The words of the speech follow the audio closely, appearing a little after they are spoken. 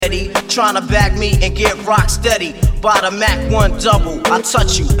Trying to bag me and get rock steady. By the Mac 1 double, I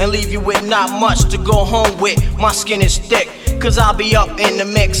touch you and leave you with not much to go home with. My skin is thick, cause I'll be up in the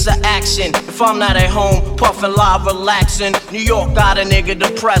mix of action. If I'm not at home, puffin' live, relaxing. New York got a nigga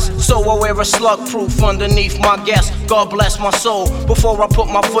depressed, so I wear a slug proof underneath my guest. God bless my soul, before I put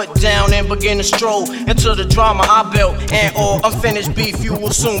my foot down and begin to stroll into the drama I built. And all unfinished beef, you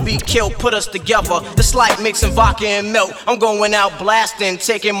will soon be killed. Put us together, the slight mixing vodka and milk. I'm going out blasting,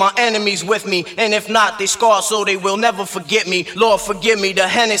 taking my enemies with me. And if not, they scar so they will never forget me. Lord forgive me, the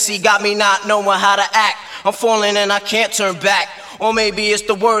Hennessy got me not knowing how to act. I'm falling and I can't turn back. Or maybe it's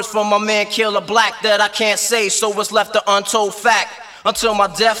the words from my man Killer Black that I can't say, so it's left an untold fact. Until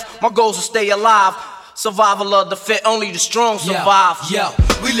my death, my goals will stay alive. Survival of the fit, only the strong survive. Yo,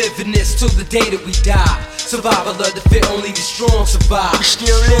 we live in this till the day that we die. Survival of the fit, only the strong survive.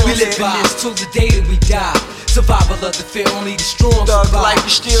 We live in this till the day that we die. Survival of the fit, only the strong survive.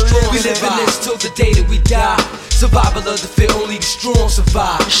 We live in this till the day that we die. Survival of the fit, only the strong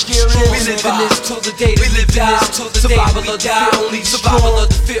survive. We live in this till the day that we die. Survival of the fit, only the survival of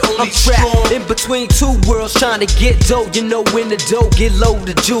the fit, only the strong. I'm trapped in between two worlds trying to get dough. You know when the dough get low,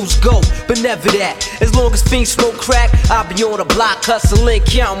 the Jews go. But never that. As long as fiends smoke crack, I'll be on the block hustling,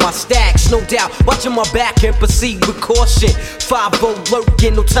 counting my stacks. No doubt, watching my back and proceed with caution. 5-0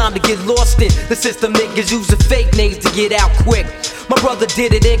 lurking, no time to get lost in. The system niggas using fake names to get out quick. My brother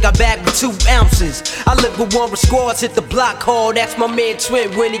did it and got back with 2 ounces. I live with one with squads, hit the block hard. That's my man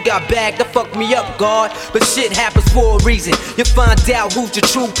Twin when he got bagged. That fucked me up, God. But shit happens for a reason. You find out who's your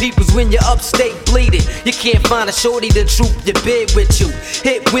true peoples when you're upstate bleeding. You can't find a shorty to troop your bid with you.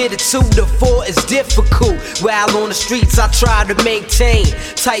 Hit with a 2 to 4 is difficult. While on the streets I try to maintain.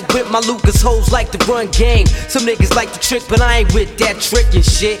 Tight with my Lucas hoes like to run game. Some niggas like to trick, but I ain't with that trickin'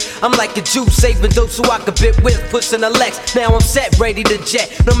 shit. I'm like a Jew saving dope so I could bit with pushing a Lex. Now I'm set, ready to jet.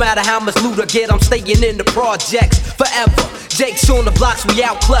 No matter how much loot I get, I'm staying in the projects forever. Jake's on the blocks, we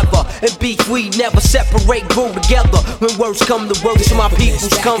out clever. And beef, we never separate, grow together. When words come to worst, my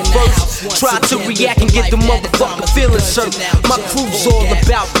peoples come first. Try to react and get the motherfucking feelings hurt. My crew's all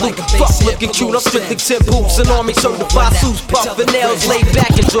about loot. Fuck looking cute, I'm strictly 10 boots and army certified suits. Puffin' nails, laid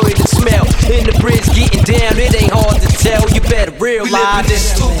back, enjoy the smell. In the bridge, getting down, it ain't hard to tell. You better realize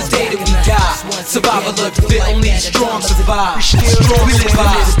this till the day that we die. Survival of the fit, only the strong survive. We live in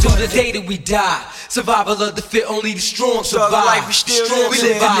this till the day that we die. Survival of the fit, only the strong survive. We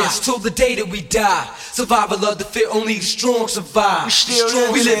live in this till the day that we die. Survival of the fit, only the strong survive.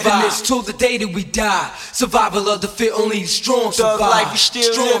 We live in this till the day that we die. Survival of the fit, only the strong survive.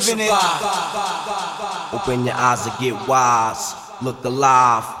 Strong survive. Open your eyes and get wise. Look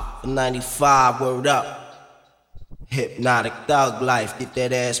alive. 95, word up. Hypnotic thug life, get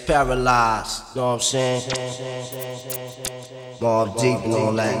that ass paralyzed. Know what I'm saying? Mobb Deep and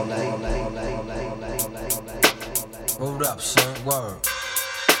all that. Hold up, son, word.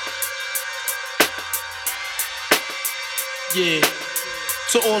 Yeah,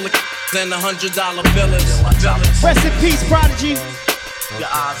 to all the and the $100 billers. Rest in peace, Prodigy.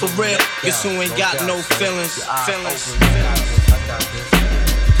 For real, guess who ain't got no feelings. Just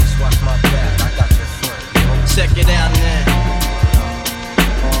watch my back, I got your front. Check it out now.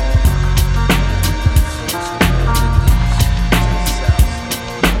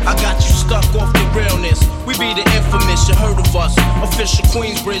 I got you stuck off the realness. We be the infamous, you heard of us. Official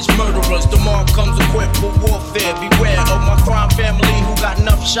Queensbridge murderers. The mob comes equipped for warfare. Beware of my crime family who got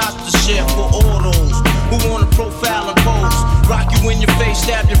enough shots to share for all those who wanna profile and pose. Rock you in your face,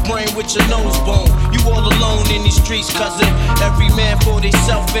 stab your brain with your nose bone. You all alone in these streets, cousin. Every man for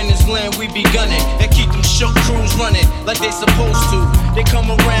theyself in his land, we be gunning. And keep them shook crews running like they supposed to. They come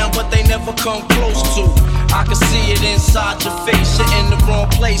around, but they never come close to. I can see it inside your face, you're in the wrong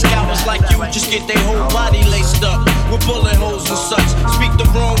place. Cowards like you just get their whole body laced up with bullet holes and such. Speak the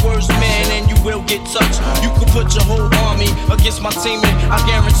wrong words, man, and you will get touched. You could put your whole army against my team, and I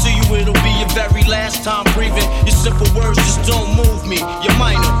guarantee you it'll be your very last time breathing. Your simple words just don't move me. You're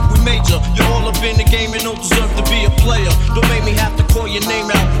minor, we major. You're all up in the game and don't deserve to be a player. Don't make me have to call your name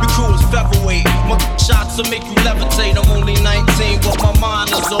out. Your crew is featherweight. My shots will make you levitate. I'm only 19, but my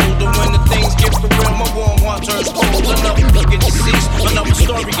mind is older. When the things get for real, my warm heart turns cold. Another look at deceased, another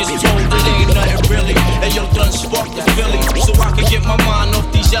story is told. It ain't nothing really. And yo, done sparked the Philly, so I can get my mind off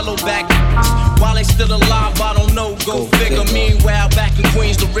these yellow back. While they still alive, I don't know. Go figure. Meanwhile, back in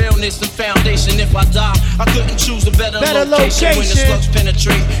Queens, the realness and foundation. If I die, I couldn't choose a better location. When the slugs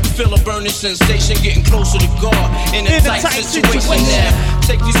penetrate, you feel a burning sensation, getting closer to God in a tight situation. Now,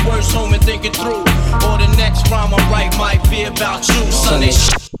 take these words home and think it through. Or the next rhyme I write might be about you, Sunday.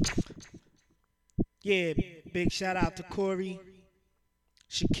 Yeah, big shout out to Corey.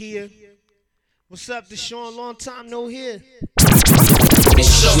 Shakia. What's up, Deshaun? Long time no hear.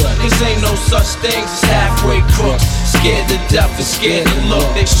 Cause ain't no such things as halfway crooks. Scared to death and scared to look.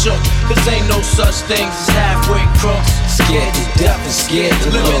 They shook. Cause ain't no such things as halfway crooks. Scared to death and scared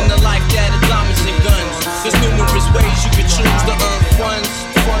to look. Living the life that is diamonds and guns. There's numerous ways you can choose to earn funds.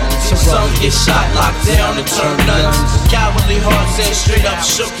 Some get shot, locked down, and turn nuns. Cowardly hearts and straight up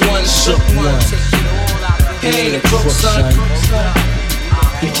shook ones. Shook ones. He ain't a crook, son.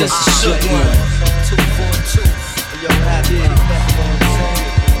 He just a shook one. 242. Yo, happy.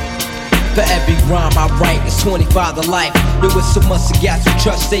 For every rhyme I write, it's 25 to life. There was so much gas and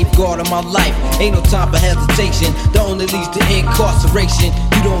trust safeguard in my life. Ain't no time for hesitation, that only leads to incarceration.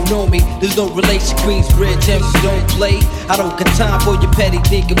 You don't know me, there's no relation. Queensbridge MC don't play. I don't got time for your petty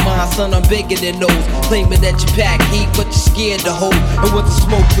thinking, my son, I'm bigger than those. Claiming that you pack heat, but you're scared to hold. And when the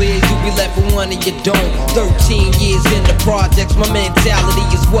smoke clears, you be left with one and you don't. 13 years in the projects, my mentality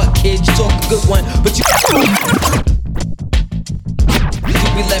is what, kid? You talk a good one, but you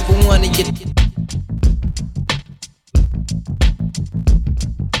be left with one of your.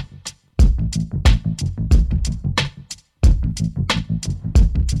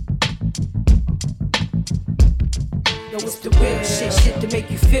 Yo, it's the real shit, shit to make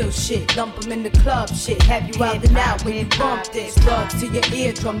you feel shit. Lump 'em in the club, shit. Have you out and out when you bump this. Drugs to your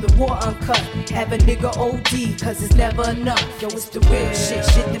eardrum, the war uncut. Have a nigga OD, cause it's never enough. Yo, it's the real shit,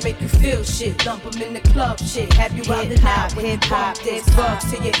 shit to make you feel shit. Lump 'em in the club, shit. Have you out and out when you bump this. Drugs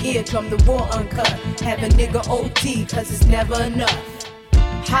to your eardrum, the war uncut. Have a nigga OD, cause it's never enough.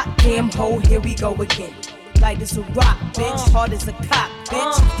 Hot damn hole, here we go again. Light as a rock, bitch, hard as a cop,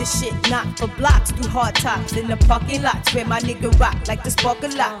 bitch. This shit not for blocks, through hard tops in the parking lots where my nigga rock like the spark a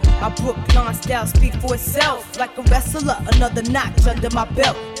lot. My Brooklyn style speak for itself, like a wrestler. Another notch under my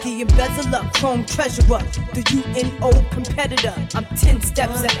belt, the embezzler, chrome treasurer, the UNO competitor. I'm 10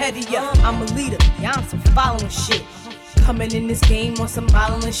 steps ahead of ya. I'm a leader, yeah, I'm some following shit. Coming in this game on some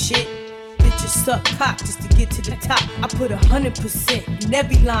modeling shit. Bitches suck cock just to get to the top. I put 100% in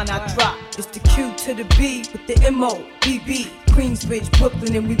every line I drop. It's the Q to the B with the M-O-B-B. Queensbridge,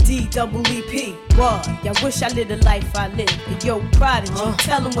 Brooklyn, and we D-double-E-P. What? Y'all wish I lived a life I lived. And yo, Prodigy,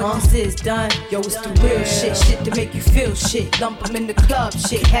 tell them what this is, done. Yo, it's the real shit, shit to make you feel shit. Lump 'em in the club,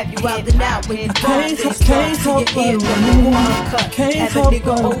 shit. Have you out and out when you bump this. Can't help to your ear when you uncut. Have a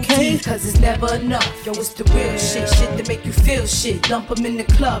nigga OD, cause it's never enough. Yo, it's the real shit, shit to make you feel shit. Lump 'em in the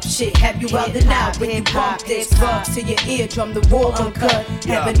club, shit. Have you out and out when you bump this. Drugs to your eardrum, the war uncut.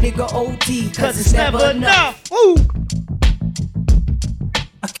 Have a nigga OD, cause it's never enough. Woo!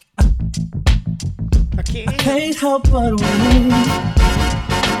 I can't help but win. I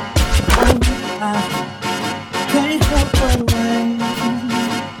can't help but win.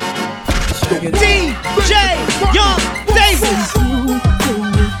 DJ Young Davis.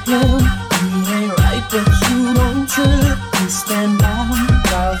 You ain't right, but you don't trip. You stand out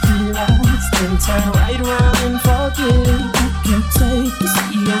while he lies, then turn right around and forget. I can't take to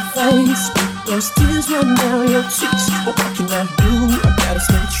see your face. Those tears run down your cheeks. But what can I do? I gotta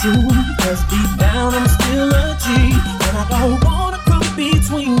stay true. Cause deep down I'm still a G. And I don't wanna come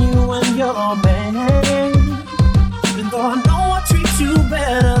between you and your man. Even though I know I treat you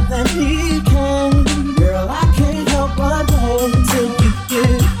better than he can. Girl, I can't help but wait till you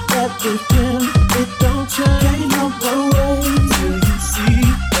get that with him. It don't change. Can't help but wait till you see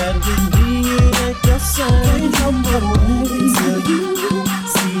that with me it ain't the same. Can't help but wait till you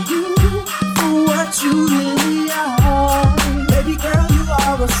see you for what you really are. Baby girl, you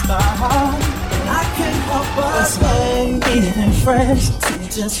are a star. I can't help but stay getting fresh. So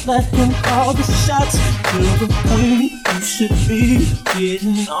just let him call the shots. You're the queen, you should be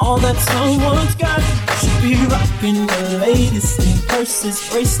getting all that someone's got. You should be rocking the latest in purses,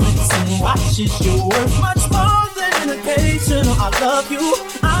 bracelets, and watches. You're worth much more than an occasional I love you,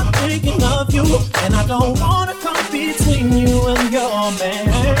 I'm thinking of you. And I don't wanna come between you and your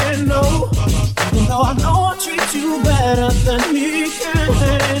man, no. Even though I know I treat you better than he can.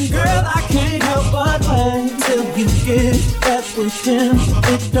 Girl, I can't help but wait till you get that with him.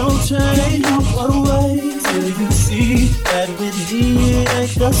 It don't change. Can't help but wait till you see that with me it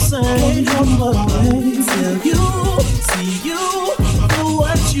ain't the same. Can't help but wait till you see you for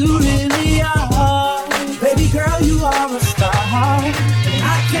what you really are. Baby girl, you are a star. And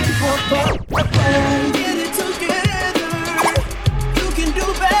I can't help but wait. Get it together. You can do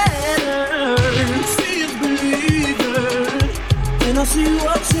better. See is believing. And I see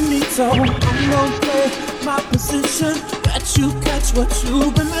what you need, so I'm gonna play my position. Bet you catch what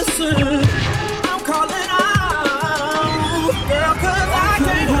you've been missing. I'm calling out, girl, cause I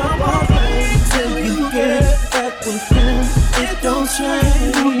can't help but wait till you get back with him. It don't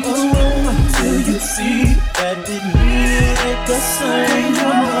change till you see that with me it ain't the same.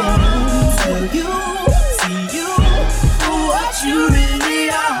 Till you see you for what you really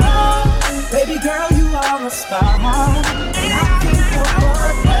are. Baby girl, you are a star, and I can't help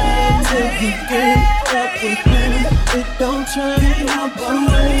but wait till you get up with me. It don't change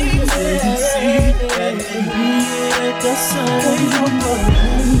till you see that with me it ain't the same.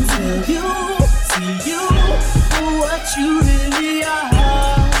 Till you see you for what you really are.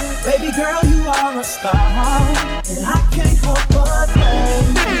 Baby girl, you are a star, and I can't help but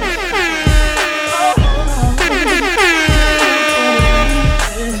wait.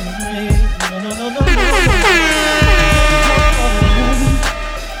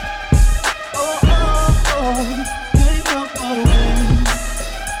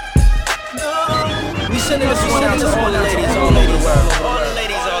 Sending this one out to all the ladies all over the world. All the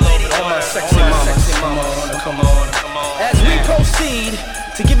ladies all over the world. All my sexy mamas. Come on. As we proceed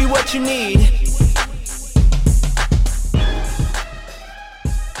to give you what you need.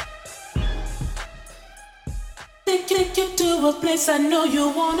 Take you to a place I know you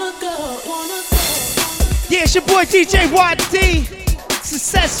wanna go. Yeah, it's your boy DJ YD.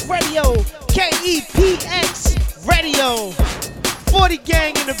 Success Radio. KEPX Radio. 40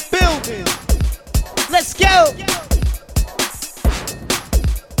 gang in the building. Let's go!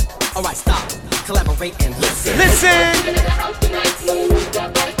 Alright, stop, collaborate and listen.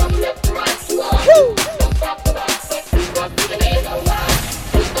 Woo!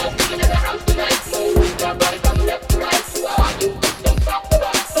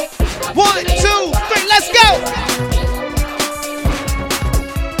 1, 2, 3, let's go!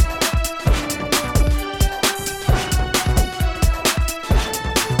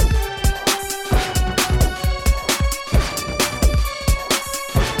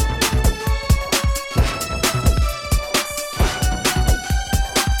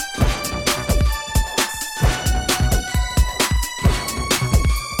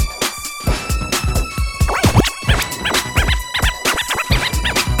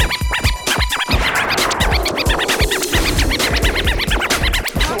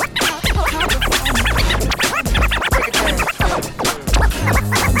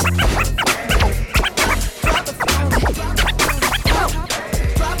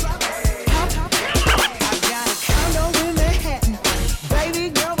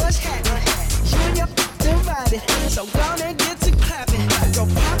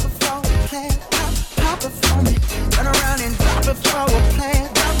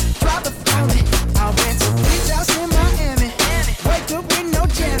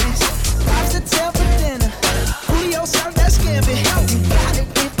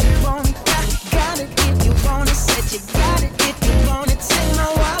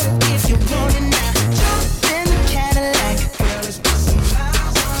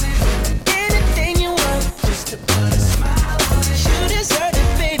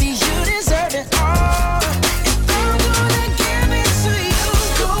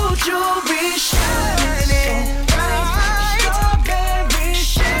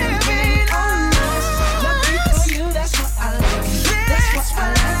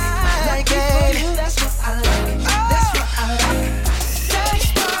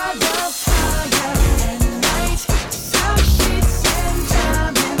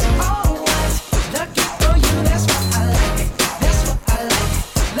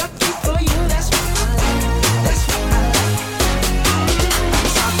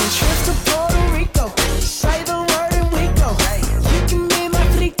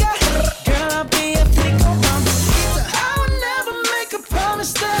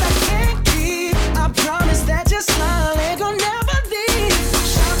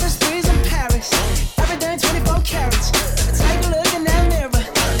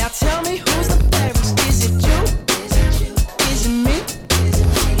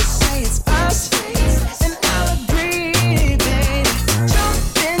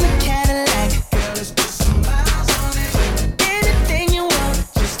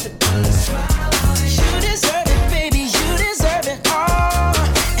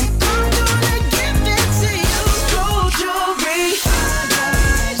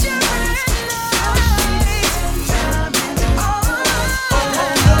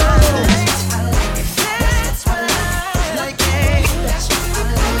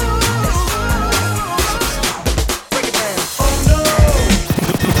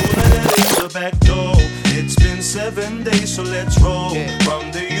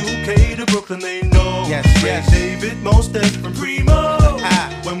 Brooklyn, they know. Yes. David, Most Def, and Primo.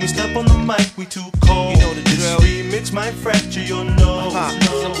 When we step on the mic, we too cold. You know the drill. This remix might fracture your nose.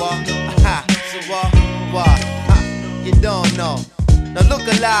 You don't know.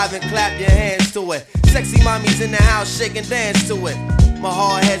 live and clap your hands to it. Sexy mommies in the house, shake and dance to it. My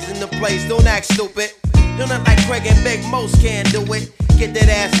hard head's in the place, don't act stupid. Don't act like Craig and Big Most can't do it. Get that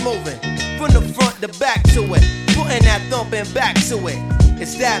ass moving, from the front to back to it. Putting that thumping back to it.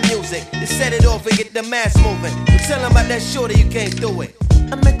 It's that music, to set it off and get the mass moving. You tell them about that shorty, you can't do it.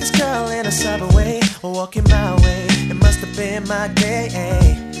 I met this girl in a subway, walking my way. It must have been my day.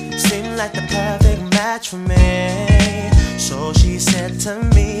 Seemed like the perfect match for me. So she said to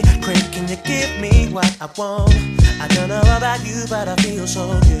me, Craig, can you give me what I want? I don't know about you, but I feel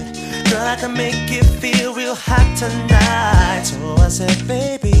so good. Girl, I can make you feel real hot tonight. So I said,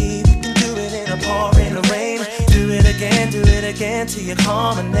 baby, we can do it in a pouring rain. Do it again till you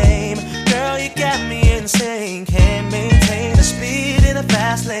call my name. Girl, you got me insane. Can't maintain the speed in a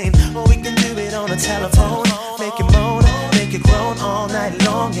fast lane. Or we can do it on the telephone. Make it moan, make it groan all night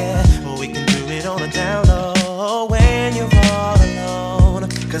long, yeah. Or we can do it on a down low when you're all alone.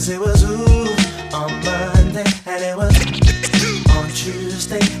 Cause it was ooh on Monday, and it was on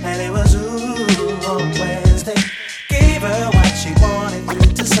Tuesday, and it was ooh on Wednesday. Gave her what she wanted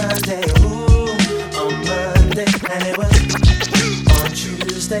through to Sunday. Ooh on Monday, and it was on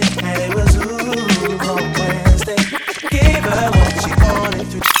Tuesday, and it was ooh on Wednesday. Gave her what she wanted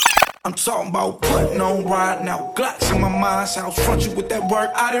through. I'm talking about putting on right now. Glocks in my mind's house, front you with that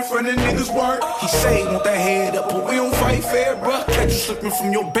work. Out in front of niggas' work. He say he want that head up, but we don't fight fair, bruh. Catch you slipping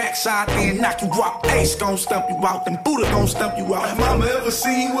from your backside, then knock you out. Ace gon' stump you out, then Buddha gon' stump you out. Have mama ever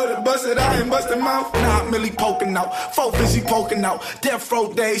seen with a busted eye and busted mouth? Nah, Millie poking out, 4 busy poking out. Death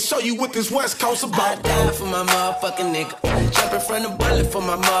row days, show you what this West Coast about. I die for my motherfucking nigga. Jump in front of bullet for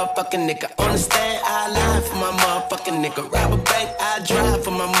my motherfucking nigga. On the stand, I lie for my motherfucking nigga. Rob a bank, I drive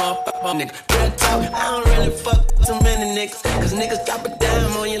for my motherfucking nigga. Real talk, I don't really fuck too many niggas. Cause niggas drop a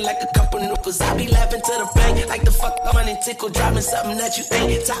dime on you like a couple noodles. I be laughing to the bank like the fuck money tickle. Dropping something that you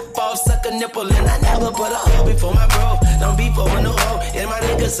ain't. Top off, suck a nipple. And I never put a hoe before my bro. Don't be for no hoe. And my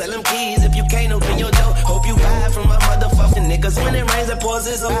niggas sell them keys if you can't open your door. Hope you buy from my motherfucking niggas. When it rains, it pours,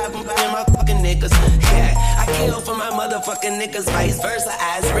 it's so I'm buying my fucking niggas. Yeah, I kill for my motherfucking niggas. Vice versa,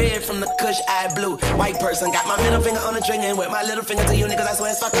 eyes red from the kush, eye blue. White person, got my middle finger on the trigger and with my little finger to you niggas. I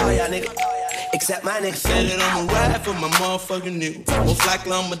swear it's fuck all y'all niggas. Except my nigga. Said that I'ma ride for my motherfucking nigga. Most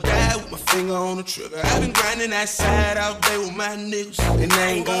likely I'ma die with my finger on the trigger. I've been grinding that side out there with my niggas. And I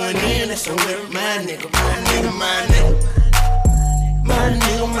ain't going in, that's somewhere with my nigga. My nigga, my nigga. My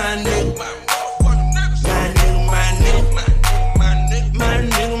nigga, my nigga. My nigga, my nigga. My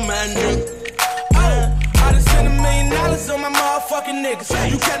nigga, my nigga. I done spent $1 million on my motherfucking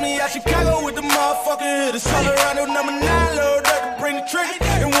niggas. You kept me out Chicago with the motherfucking hitters. All around the number 9, load up to bring the trigger.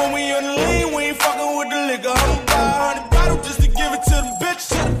 And when we on the lean, we ain't fucking with the liquor. I'ma buy 100 bottles just to give it to the bitches.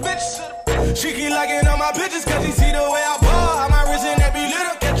 She keep liking all my bitches cause she see the way I ball. How my wrist and that be lit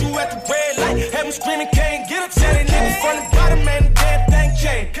up. Catch you at the red light. Have them screaming, can't get up. Tell that nigga from the bottom, man, the damn thing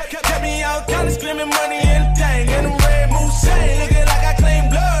changed. Kept me out kinda screaming money and the thing. And the red moose saying, looking like I claim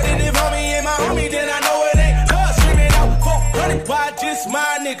blood. And if homie ain't my homie, then I know it ain't blood. Screaming out 400, why just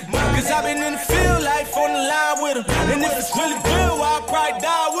my nigga? Cause I been in the field, life on the line with him. And if it's really good, well, I'll probably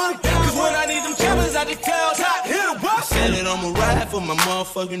die with him. Cause when I need them choppers, I just tell top, hit him up. Said that I'ma ride for my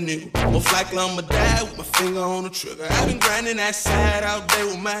motherfucking nigga. Most likely I'ma die with my finger on the trigger. I've been grinding that side out there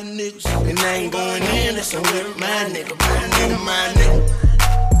with my niggas. And I ain't going in, that's somewhere with my nigga. My nigga, my nigga.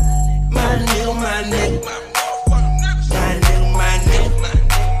 My nigga, my nigga. My nigga, my nigga.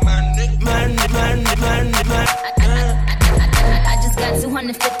 My nigga, my nigga, my nigga. I just got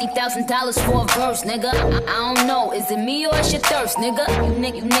 $250,000 for a verse, nigga. I don't know, is it me or it's your thirst, nigga?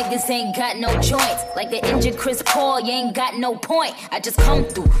 You niggas ain't got no joints. Like the injured Chris Paul, you ain't got no point. I just come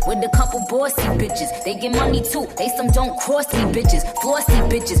through with a couple bossy bitches. They get money too, they some don't cross me bitches. Flossy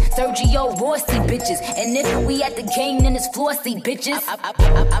bitches, Sergio Rossi bitches. And if we at the game, then it's flossy bitches. I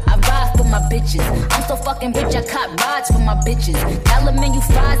ride for my bitches. I'm so fucking rich, I cop rides for my bitches. Menu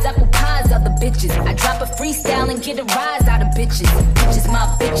fries, apple pies, other bitches. I drop a freestyle and get a rise out of bitches. Bitches, my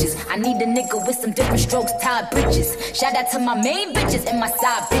bitches. I need a nigga with some different strokes, tied bridges. Shout out to my main bitches and my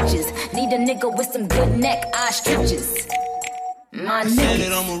side bitches. Need a nigga with some good neck, eye stretches. My nigga. Said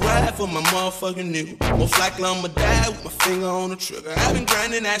that I'ma ride for my motherfucking nigga. Most likely I'ma die with my finger on the trigger. I've been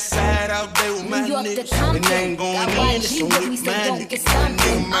grinding that side out there with my niggas. And I ain't going in, it's with my nigga. My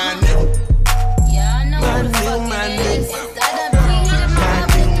nigga, my nigga. Yeah, I know my what the nigga, fuck my it nigga. is.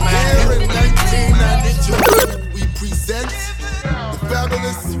 Here in 1992, we present the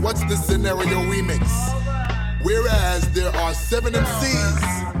fabulous What's the Scenario remix. Whereas there are 7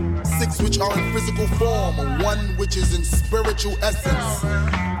 MCs, 6 which are in physical form, 1 which is in spiritual essence,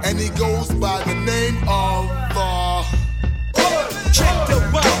 and he goes by the name of Check the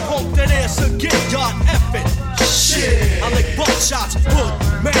shots, hood,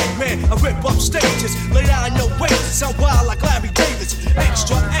 madman, I rip up stages. Lay down your waist, sound wild like Larry Davis.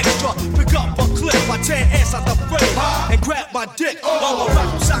 Extra, extra, pick up a clip. I tear ass out the frame and grab my dick. While I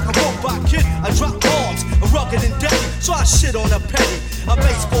rap sock a robot kid, I drop bombs, I'm rugged and deadly, so I shit on a penny. A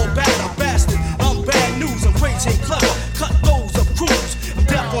baseball bat, a bastard, I'm bad news, I'm crazy and clever, cut those of crews. I'm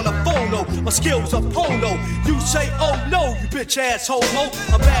deaf on the phono, my skills are porno. You say, oh no, you bitch ass homo.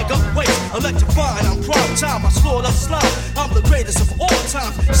 I bag up weight, electrifying, I'm prime time, I slaughter slime. I'm the greatest of all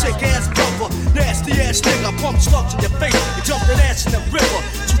time, sick ass brother, nasty ass nigga. Pump slugs in your face, you dump that ass in the river.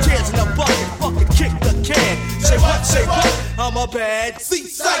 2 tears in a bucket, fucking kick the can. Say what, I'm a bad. See,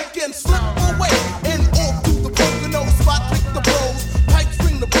 psych and slip away, and all through the broken spot, pick the bros, pipes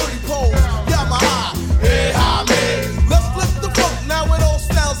ring the birdie poles. Yamaha, hey, hi, man. Let's flip the funk, now it all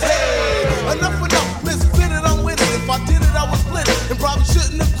sounds hey. Enough, misfitted, I'm with it. If I did it, I would split it, and probably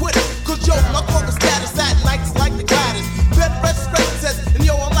shouldn't have quit it. Cause yo, my corporate status at nights like the gladdest. Bed rest test, and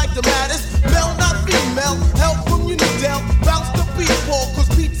yo, I'm like the maddest. Male, not female, help from you need down. Bounce the beat ball, cause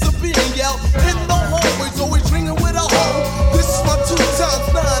beats are being yelled. In the hallways, always ringing with a hoe. This is my 2 times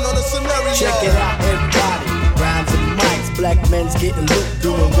 9 on a scenario. Check it out, everybody. Rhymes and mics, black men's getting loot,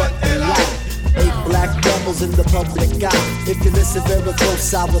 doing what they like. 8 black devils in the public eye. If you listen very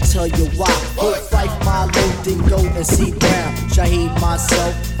close, I will tell you why. Go fight Milo, Dingo, and C. Brown. Shaheed,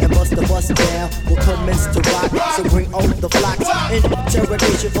 myself, and Busta Bust down. Will commence to rock, so bring on the flocks.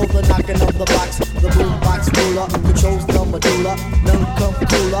 Interrogation for the knocking of the box. The boombox ruler controls the medulla. None come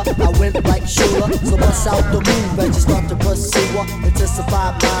cooler. I went like Shula, so bust out the move and just start to pursue.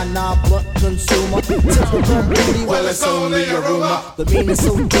 Intensify my non-blunt consumer. Typical beauty, well it's only a rumor. The meaning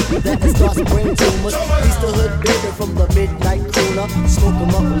so deep that it starts brain tumors. He's the hood baby from the midnight crooner. Smoke 'em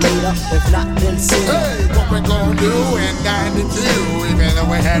up later, if not then sooner. Hey, what we gon' do in 92? Even though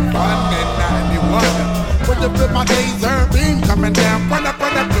we had fun in 91. When you feel my laser beam coming down, run up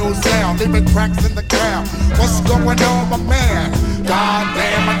on the blue sound, leaving cracks in the ground. What's going on, my man? God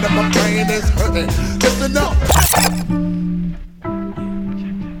damn, I know my brain is hurting. Listen up.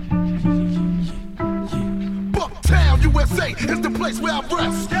 Bucktown, USA is the place where I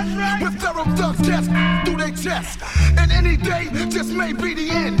rest. With thorough thugs test through their chest. And any day just may be the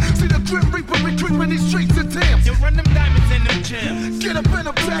end. See the Grim Reaper be creeping these streets and Thames. You run them diamonds in them gems. Get up in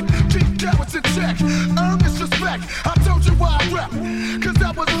them tech, keep cowards in check. Earn this respect, I told you why I rap. Cause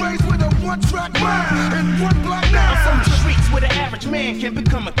I was raised with a one-track mind and one black now. I'm from the streets where the average man can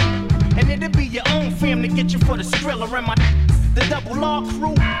become a and it'll be your own fam to get you for the skrilla. And my the double R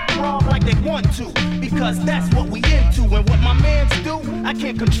crew rob like they want to, because that's what we into. And what my mans do, I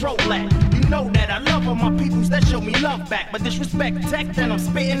can't control that. You know that I love all my peoples that show me love back, but disrespect tech that I'm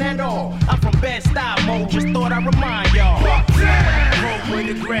spitting at all. I'm from bad style mode, just thought I'd remind y'all. Road where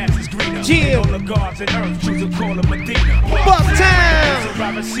the grass is greener. Yeah. All the gods and earth choose to call it Medina. Bucktown. So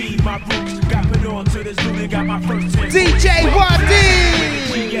I received my roots, got put on to this dude and got my first hit. DJ Wadi.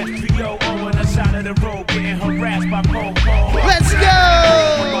 GS3O on the side of the road, getting harassed by Popo. Let's go.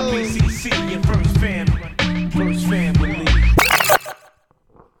 My BCC and first family.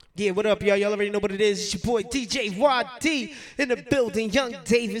 Yeah, what up, y'all? Y'all already know what it is. It's your boy DJ Wadi in the building. Young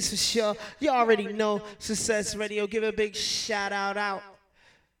Davis for sure. Y'all already know Success Radio. Give a big shout out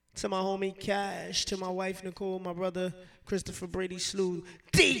to my homie Cash, to my wife Nicole, my brother Christopher Brady Slew,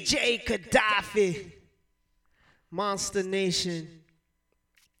 DJ Gaddafi, Monster Nation.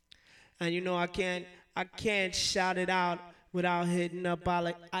 And you know I can't shout it out without hitting up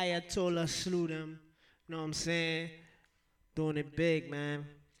Ayatollah Slew them. You know what I'm saying? Doing it big, man.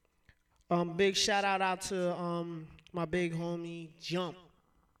 Big shout out to my big homie Jump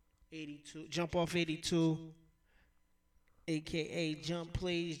Off 82, aka Jump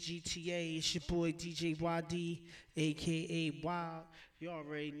Plays GTA. It's your boy DJ YD, aka Wild. You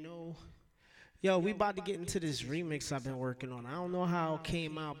already know. Yo, we about to get into this remix I've been working on. I don't know how it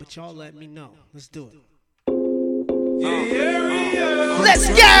came out, but y'all let me know. Let's do it. Let's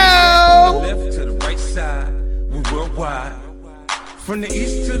go! Left to the right side, we worldwide. From the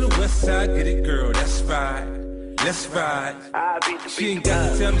east to the west side, get it, girl, that's right. Let's ride. She ain't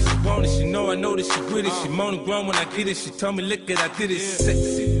got to tell me she want it. She know I know that she with it. She moaning grown when I get it. She told me, look it, I did it.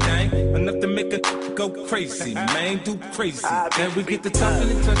 Sexy thing, enough to make her go crazy. Man, do crazy. Then we get the talking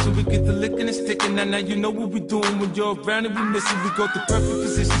and touching, we get the licking and sticking. Now you know what we doing when you're around and we miss it. We go to perfect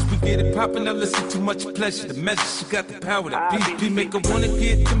positions, we get it popping. Now listen, too much pleasure. The measure, she got the power. The BP make her wanna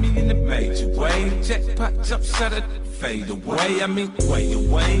get to me in a major way. Jackpot, jump shot it. Fade away, I mean, way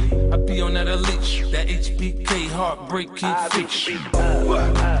away. I be on that elite, that HBK heartbreak keep fix.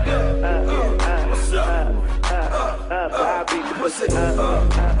 What? What's up? What's it?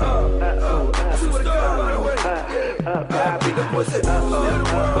 the pussy. Still the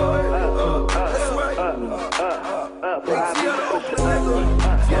one, boy. That's right. Big C out of Oakland, nigga.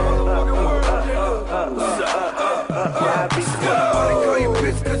 Still motherfucking world, nigga. Everybody call you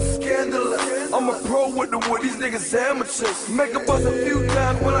bitch 'cause you're scandalous. I'm a pro with the wood, these niggas amateurs. Make a bust a few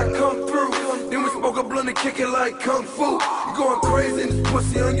times when I come through. Then we smoke a blunt and kick it like kung fu. You going crazy in this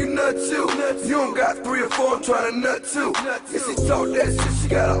pussy on you nut too. You don't got 3 or 4, I'm trying to nut too. If she talk that shit, she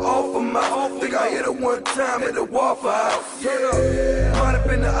got an offer mouth. Think I hit her one time at the Waffle House. Yeah, might have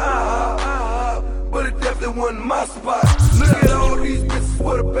been the IHOP, but it definitely wasn't my spot. Look at all these bitches,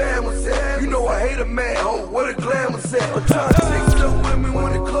 what a band was at. You know I hate a man, oh, what a glam was at. I'm trying to take stuff with me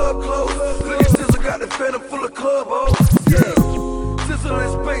when the club closed. Look at Sizzle, got the phantom full of club hoes. Yeah. Sizzle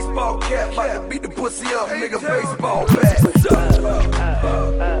this baseball cap, about to beat the pussy up, nigga, baseball bat.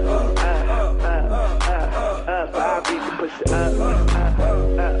 I beat the pussy up.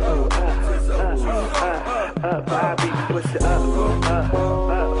 I beat the pussy up.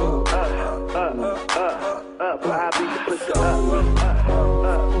 I beat the pussy up.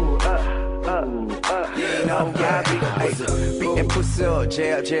 Beating pussy up,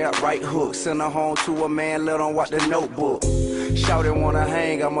 jab, right hook. Send her home to a man, let him watch the Notebook. Shoutin' wanna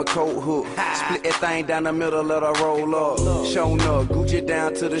hang, I'm a coat hook. Split that thing down the middle, let her roll up. Shown up, Gucci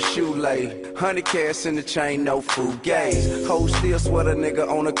down to the shoelace. 100 cash in the chain, no food gaze. Hoes still sweat a nigga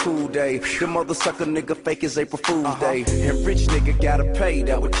on a cool day. The mother sucker nigga fake as April Fool's Day. And rich nigga gotta pay,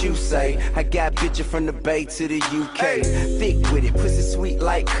 that what you say. I got bitches from the Bay to the UK. Thick with it, pussy sweet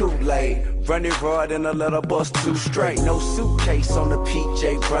like Kool-Aid. Running raw and a little bust 2 straight. No suitcase on the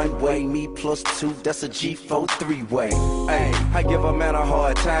PJ runway. Me plus 2, that's a G4 3-way. Ay, I give a man a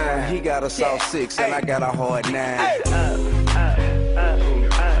hard time. He got a soft 6 and I got a hard 9.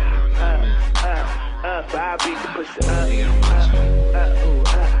 I beat the pussy up.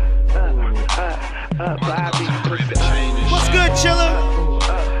 What's good, Chiller?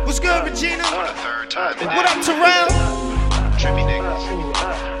 What's good, Regina? What up, Terrell? Trippy niggas.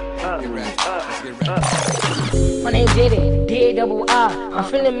 My name's Diddy, D-A-double-I. I'm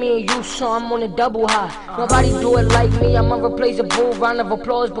feeling me and you, so I'm on a double high. Nobody do it like me, I'm irreplaceable. Round of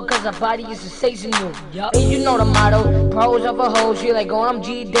applause because our body is sensational. And you know the motto, pros over hoes. You like, oh, I'm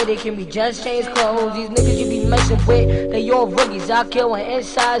G-Diddy, can we just change clothes? These niggas you be messing with, they all rookies. I kill an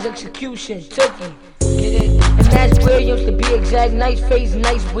inside's execution, Tookie. Get it? And that's Williams to be exact. Nice face,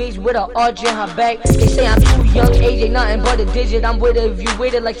 nice wigs with an arch in her back. They say I'm too young, age ain't nothing but a digit. I'm with it if you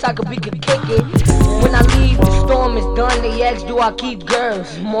with it like soccer, we can kick it. When I leave, the storm is done. They ask, do I keep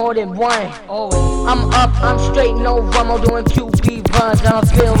girls? More than one. Always. I'm up, I'm straight, no rum. I'm doing QB runs, and I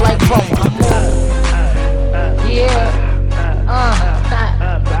feel like rum. I'm on. Yeah.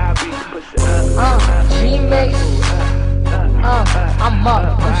 G-Max. I'm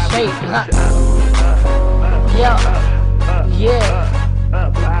up, I'm safe. Yeah.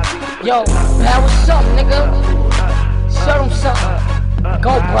 Yo, now what's up, nigga? Show them something.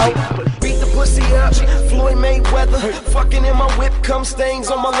 Go, bro. Beat the pussy up, Floyd Mayweather. Fucking in my whip, come stains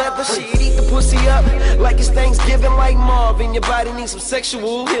on my leather. Shit, eat the pussy up like it's Thanksgiving, like Marvin. Your body needs some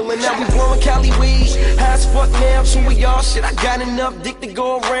sexual healing. Now we blowing Cali weed, high as fuck now. So we all shit, I got enough dick to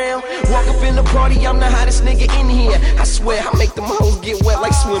go around. Walk up in the party, I'm the hottest nigga in here. I swear, I make them hoes get wet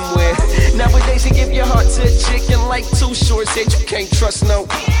like swimwear. Nowadays, you give your heart to a chick and like Too Short said you can't trust no.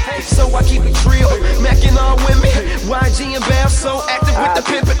 So I keep it real, macking all women. YG and Bath so active with the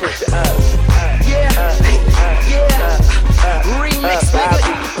pimpin'. Yeah. Remix, nigga,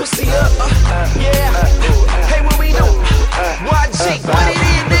 eat the pussy up. Yeah. Hey, what we do? YG, what it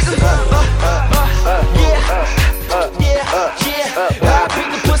is, nigga? Yeah. I beat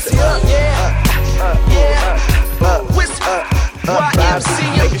the pussy up. Yeah.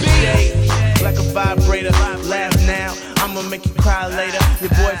 YMCMB. Like a vibrator, laugh now, I'ma make you cry later. Your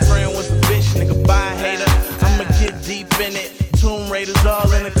boyfriend was a bitch, nigga, bye hater. I'ma get deep in it. Tomb Raiders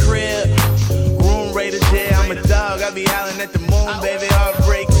all in the crib. Room Raiders, yeah, I'm a dog. I be howling at the moon, baby.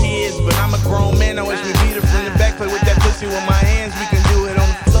 Heartbreak kids, but I'm a grown man. I wish we beat it from the back. Play with that pussy with my hands. We can do it on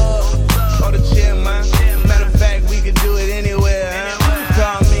the floor or the chair, man. Matter of fact, we can do it anywhere.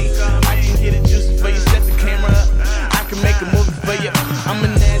 Call me, I can get it juicy for you. Set the camera up, I can make a movie for you. I'm a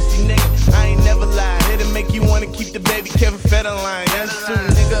nasty nigga, I ain't never lied. Here to make you wanna keep the baby Kevin Federline. That's true,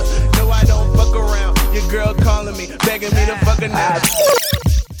 nigga. No, I don't fuck around. Your girl calling me, begging me to fuck her now.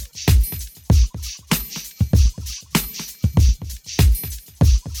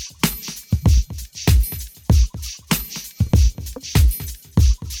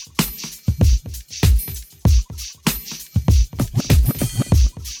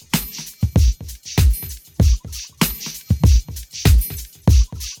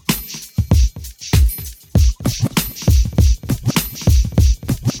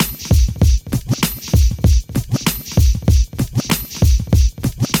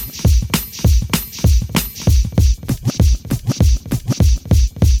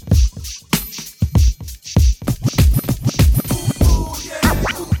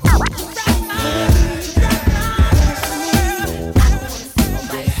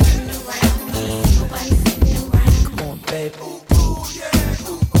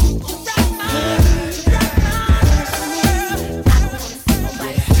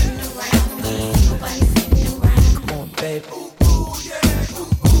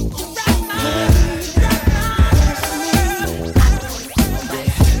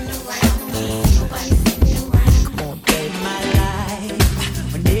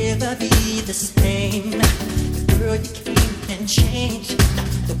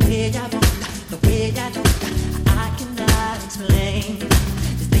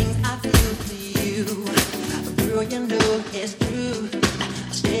 it's true.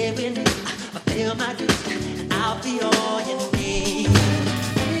 Stay with me, feel my truth, and I'll be all you need.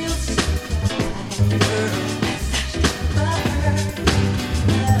 Feels like girl.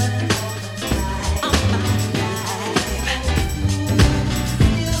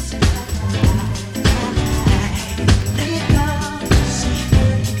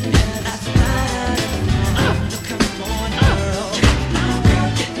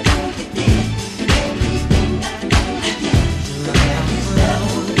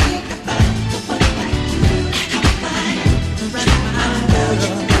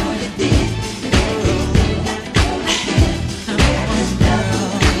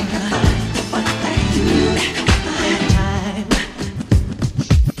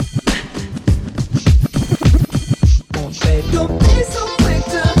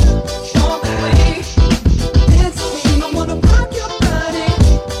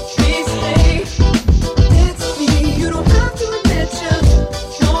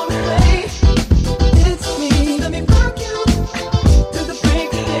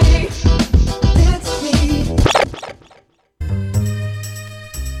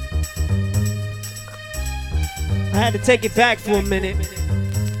 Take it back for a minute.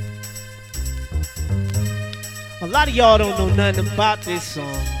 A lot of y'all don't know nothing about this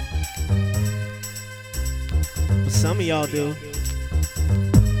song, but some of y'all do.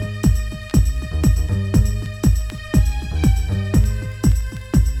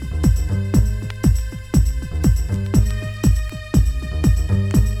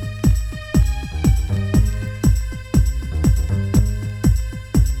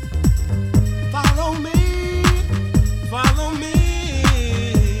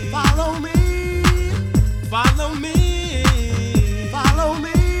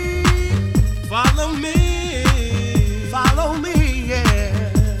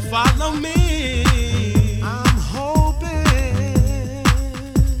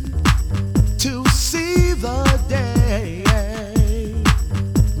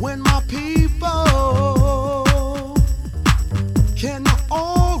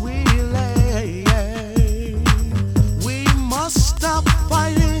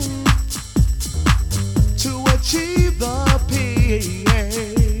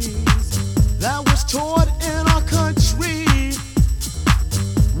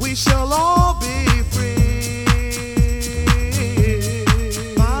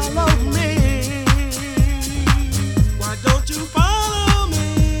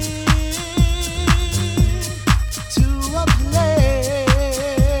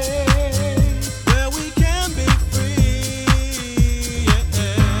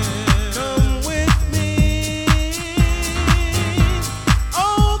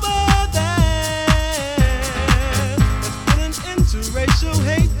 Racial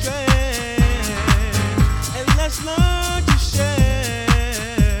hatred.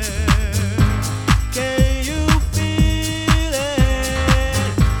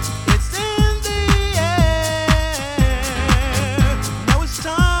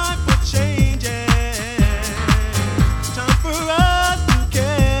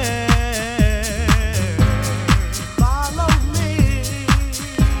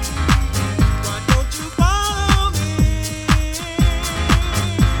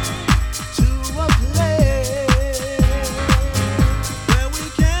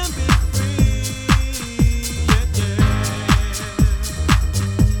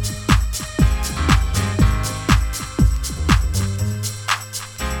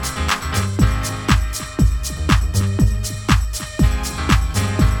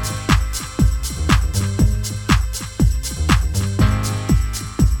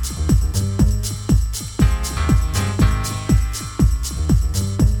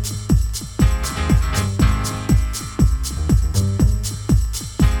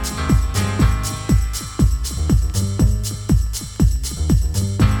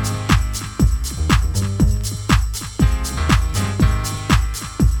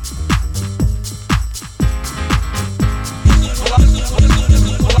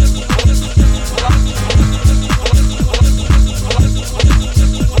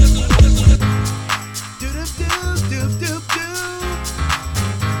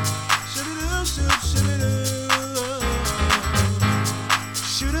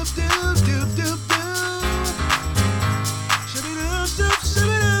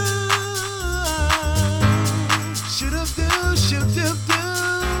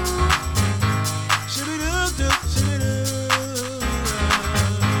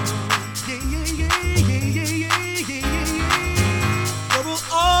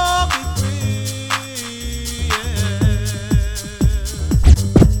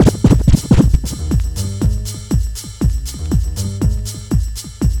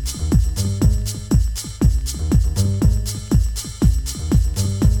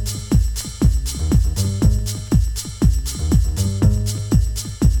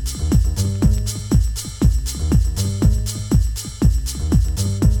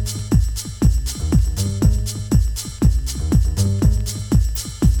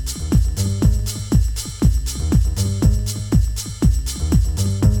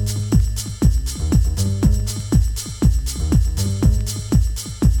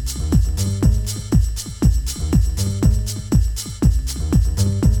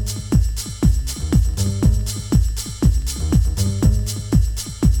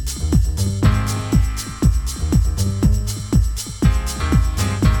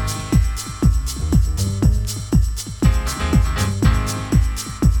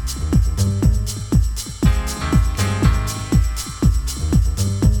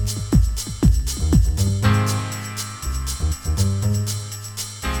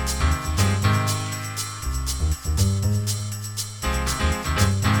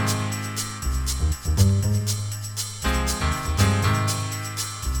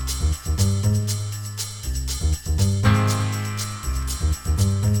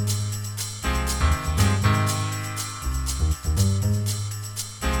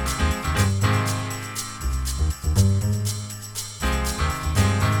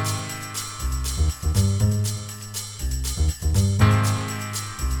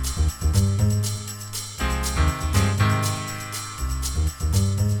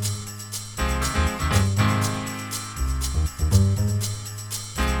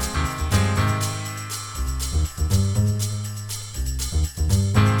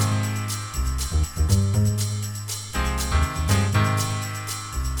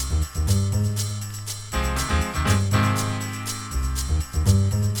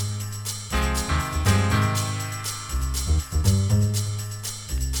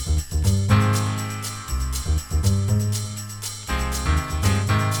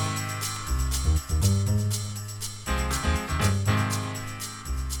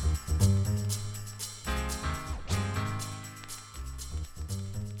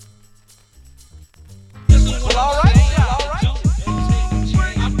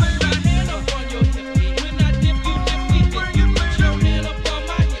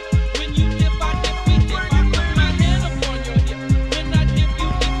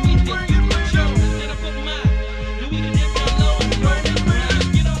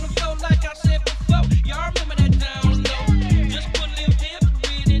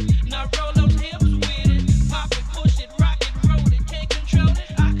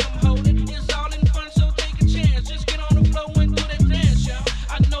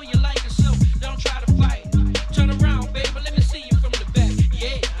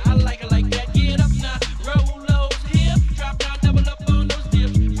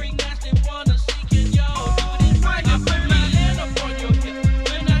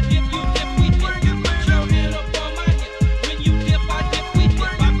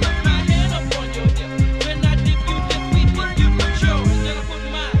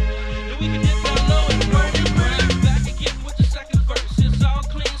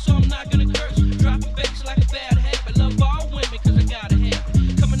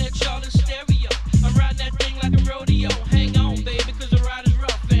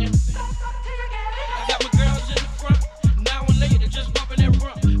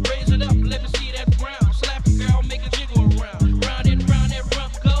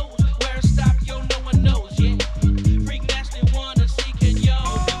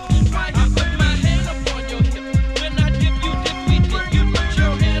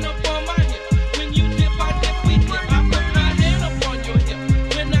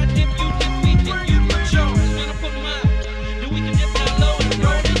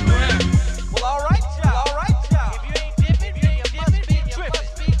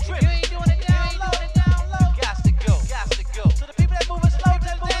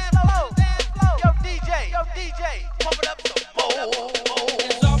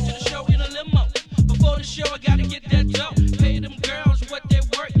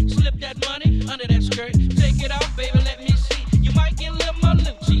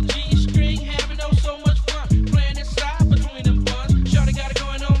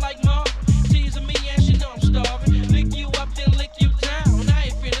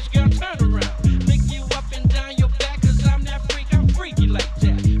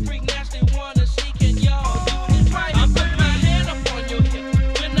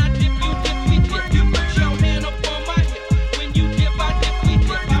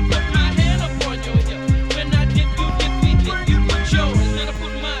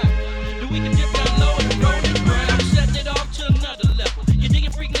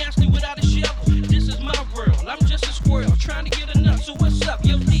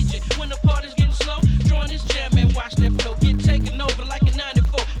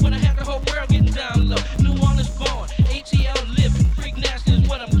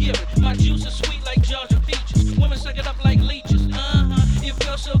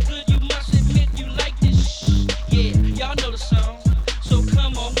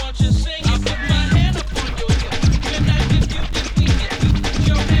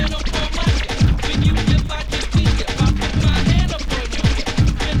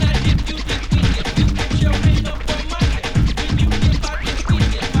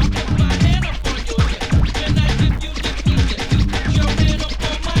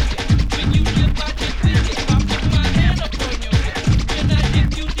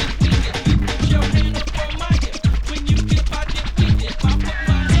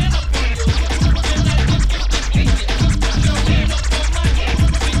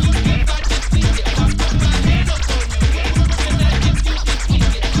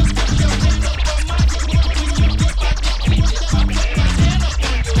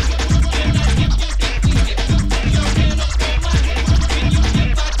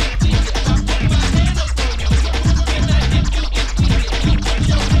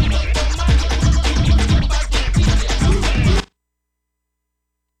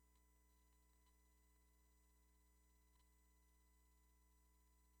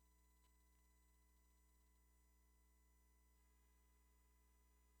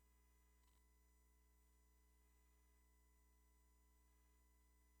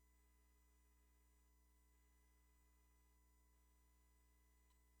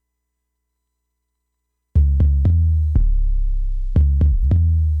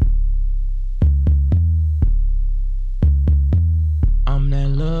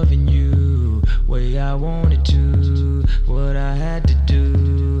 Loving you way I wanted to, what I had to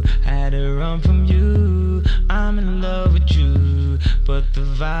do, had to run from you. I'm in love with you, but the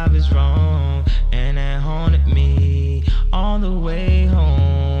vibe is wrong, and it haunted me all the way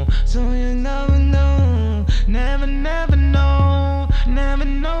home. So you never know, never know, never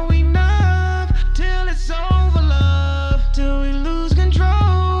know enough till it's over, love, till we lose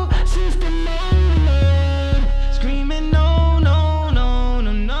control. System overload, screaming no.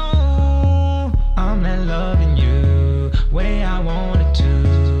 I'm not loving you way I wanted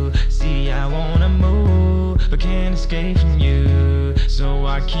to. See, I wanna move, but can't escape from you. So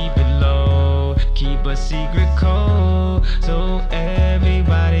I keep it low, keep a secret code, so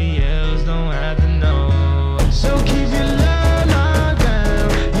everybody else don't have to know. So keep your love locked down,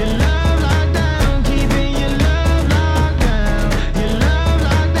 your love locked down, keeping your love locked down, your love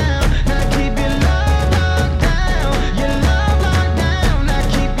locked down. Now keep your love locked down, your love locked down. Now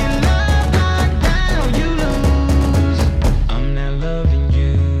keep your love locked down. You lose. I'm not loving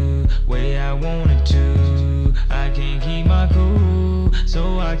you way I wanted to. I can't keep my cool,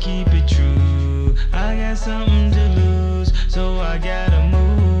 so I keep it true. I got something to lose, so I gotta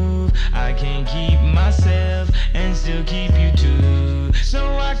move. I can't keep myself and still keep you too.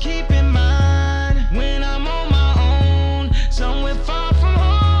 So I keep in mind when I'm on my own, somewhere far from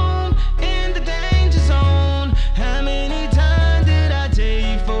home, in the danger zone. How many times did I tell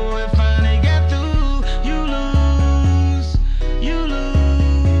you before it finally got through? You lose, you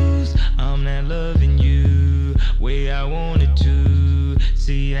lose. I'm not loving you way I wanted to.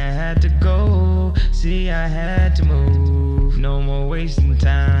 See, I had to go, see, I had to move. No more wasting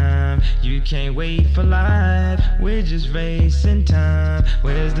time, you can't wait for life. We're just racing time,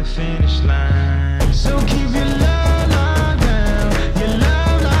 where's the finish line? So keep your love locked down, your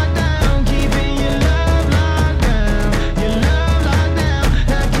love locked down, keeping your love locked down, your love locked down.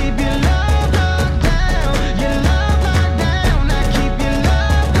 Now keep your love locked down, your love locked down. Now keep your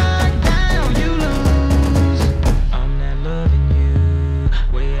love locked down. You lose. I'm not loving you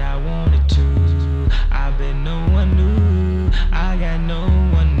way I wanted to. I bet no one knew, I got no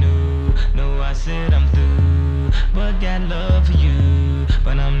one new. No, I said I'm through, but got love for you.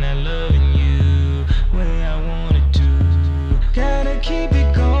 But I'm not loving you way I wanted to. Gotta keep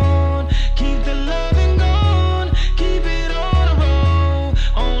it going, keep the loving going, keep it on a roll.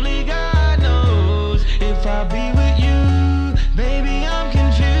 Only God knows if I'll be with you. Baby, I'm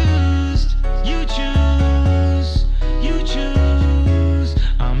confused. You choose, you choose.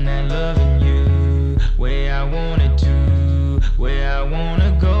 I'm not loving you way I wanted to, where I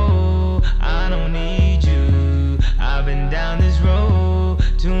wanna go. I don't need you. I've been down this road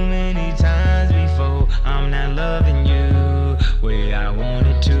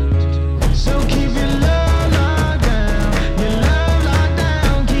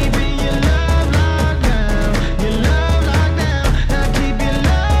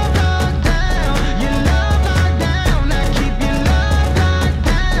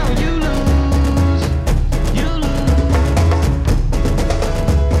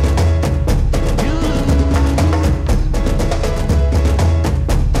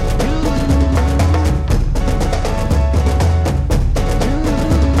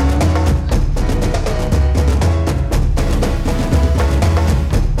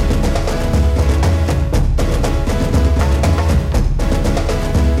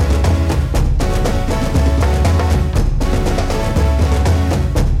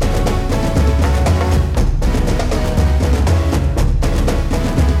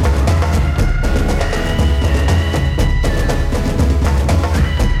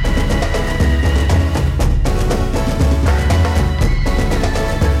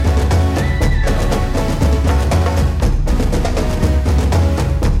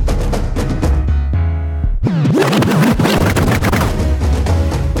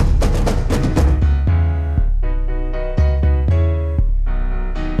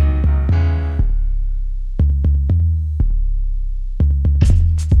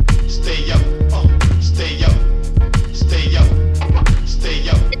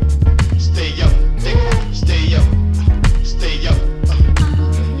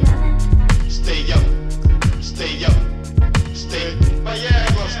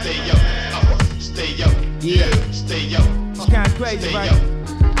stay up, stay up, yeah, stay up. It's kinda crazy, right?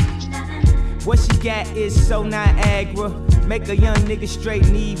 What she got is so Niagara. Make a young nigga straight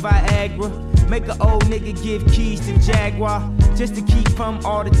need Viagra. Make an old nigga give keys to Jaguar. Just to keep from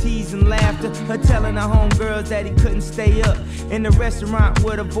all the tease and laughter. Her telling her homegirls that he couldn't stay up in the restaurant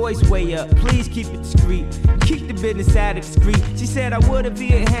with her voice way up. Please keep it discreet. Keep the business out of the street. She said I would if he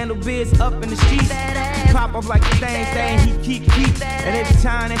had handled biz up in the streets. Pop up like a thing, he keep. And every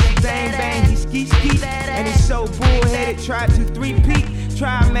time that she bang, he ski. And he's so bullheaded, try to 3-peat.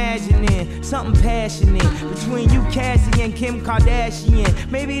 Try imagining something passionate between you, Cassie, and Kim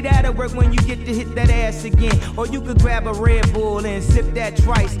Kardashian. Maybe that'll work when you get to hit that ass again. Or you could grab a Red Bull and sip that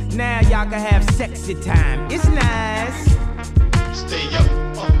twice. Now y'all can have sexy time. It's nice. Stay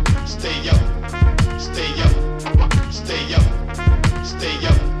up, stay up, stay up, stay up, stay up, stay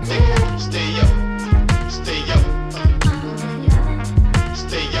up, stay up, stay up,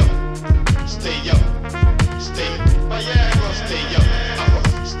 stay up, stay up, Viagra, stay up,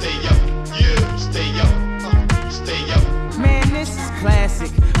 stay up, yeah, stay up, stay up. Man, this is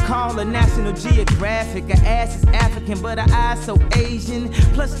classic. Call her National Geographic. Her ass is African, but her eyes so Asian.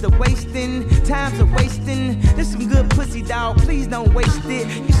 Plus the wasting, times are wasting. This some good pussy, dog. Please don't waste it.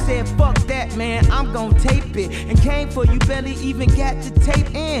 You said fuck that, man. I'm gon' tape it. And came for you, barely even got the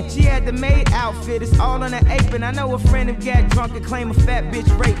tape in. She had the maid outfit. It's all on her apron. I know a friend who got drunk and claimed a fat bitch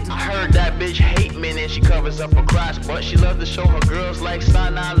raped her. I heard that bitch hate men and she covers up her crotch, but she love to show her girls like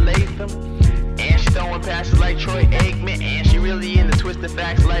Sanaa Lathan. And she throwing passes like Troy Aikman. And she really into twisting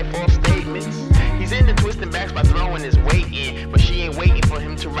facts like false statements. He's into twisting backs by throwing his weight in, but she ain't waiting for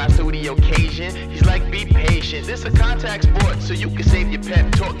him to rise to the occasion. He's like, be patient, this a contact sport, so you can save your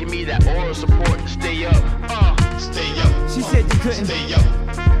pep talk. Give me that oral support. Stay up, stay up. She said you couldn't. Stay up,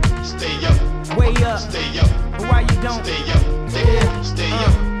 stay up, way up. Stay up, but why you don't? Stay up, stay up, stay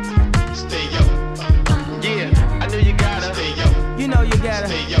up, stay up. Yeah, I knew you gotta. Stay up, you know you gotta.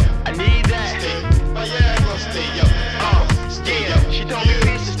 Stay up, I need that. Viagra, stay up. Yeah, she told me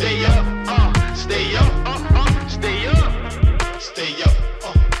please to stay up, stay up, stay up, stay up,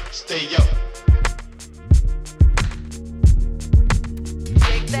 stay up.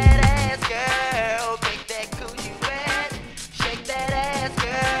 Shake that ass, girl, make that coochie wet. Shake that ass,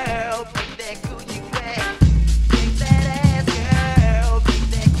 girl, make that coochie wet. Shake that ass, girl, make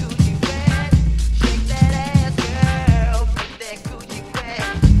that coochie wet. Shake that ass, girl, make that coochie wet.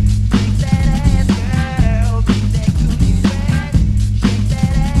 Shake that ass, girl, make that coochie wet. Shake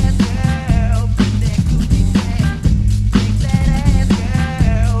that ass, girl, make that coochie wet. Shake that ass,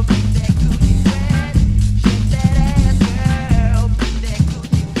 girl, make that coochie wet.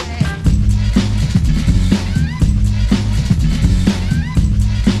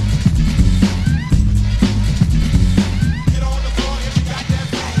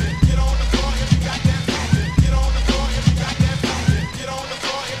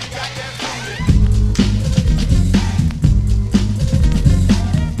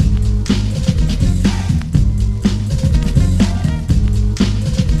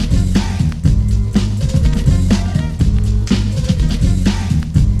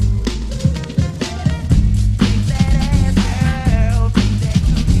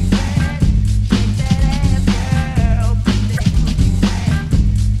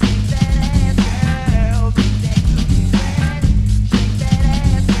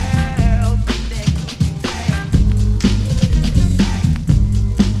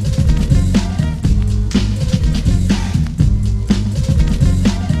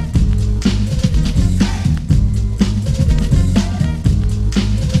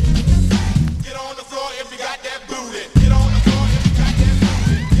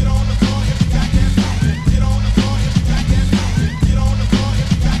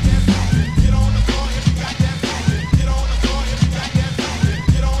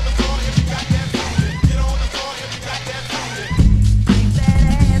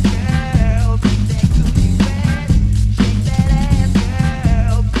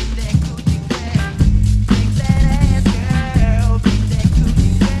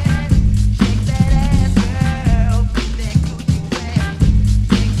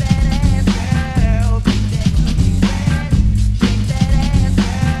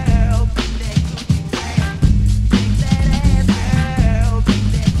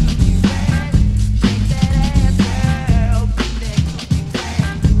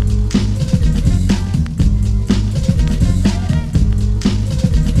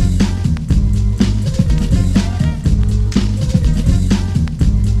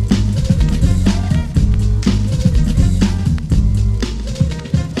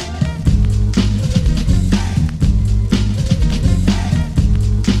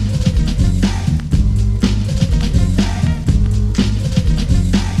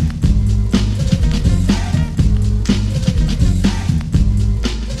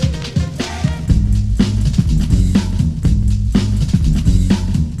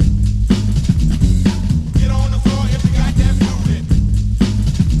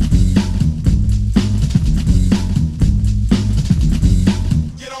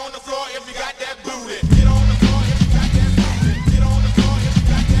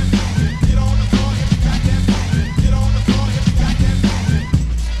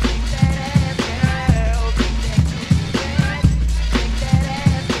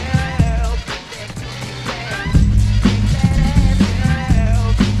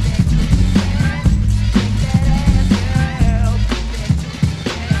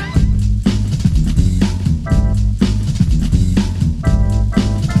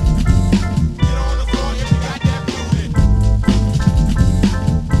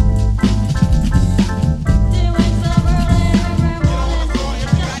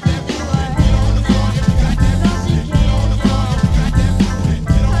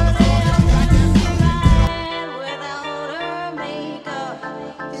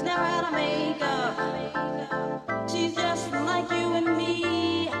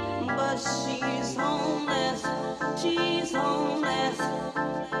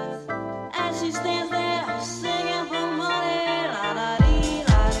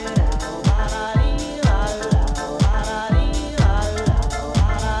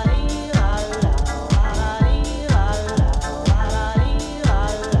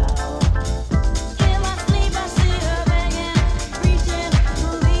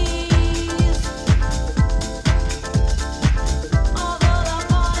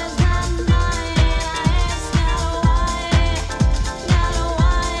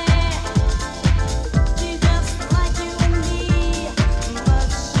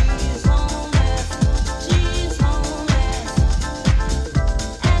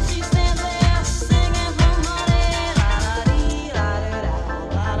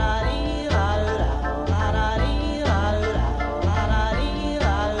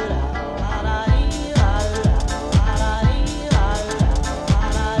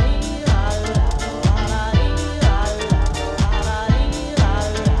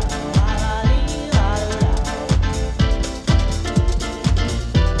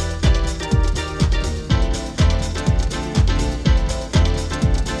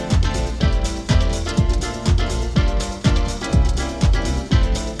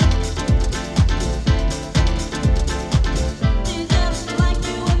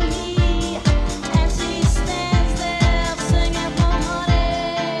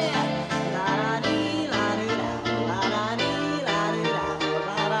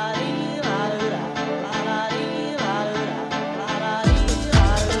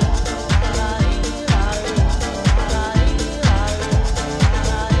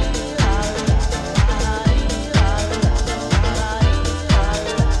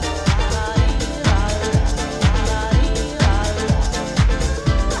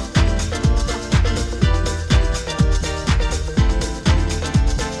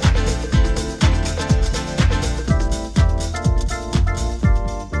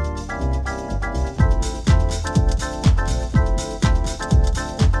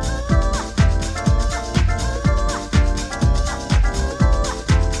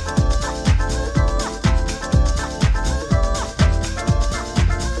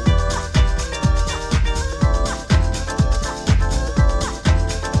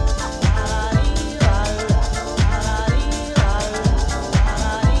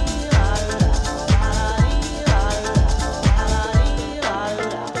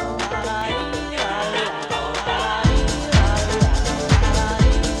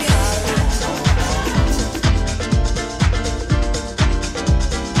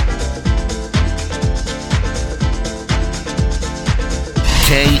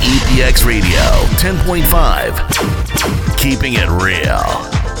 PX Radio 10.5. Keeping it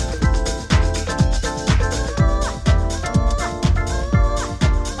real.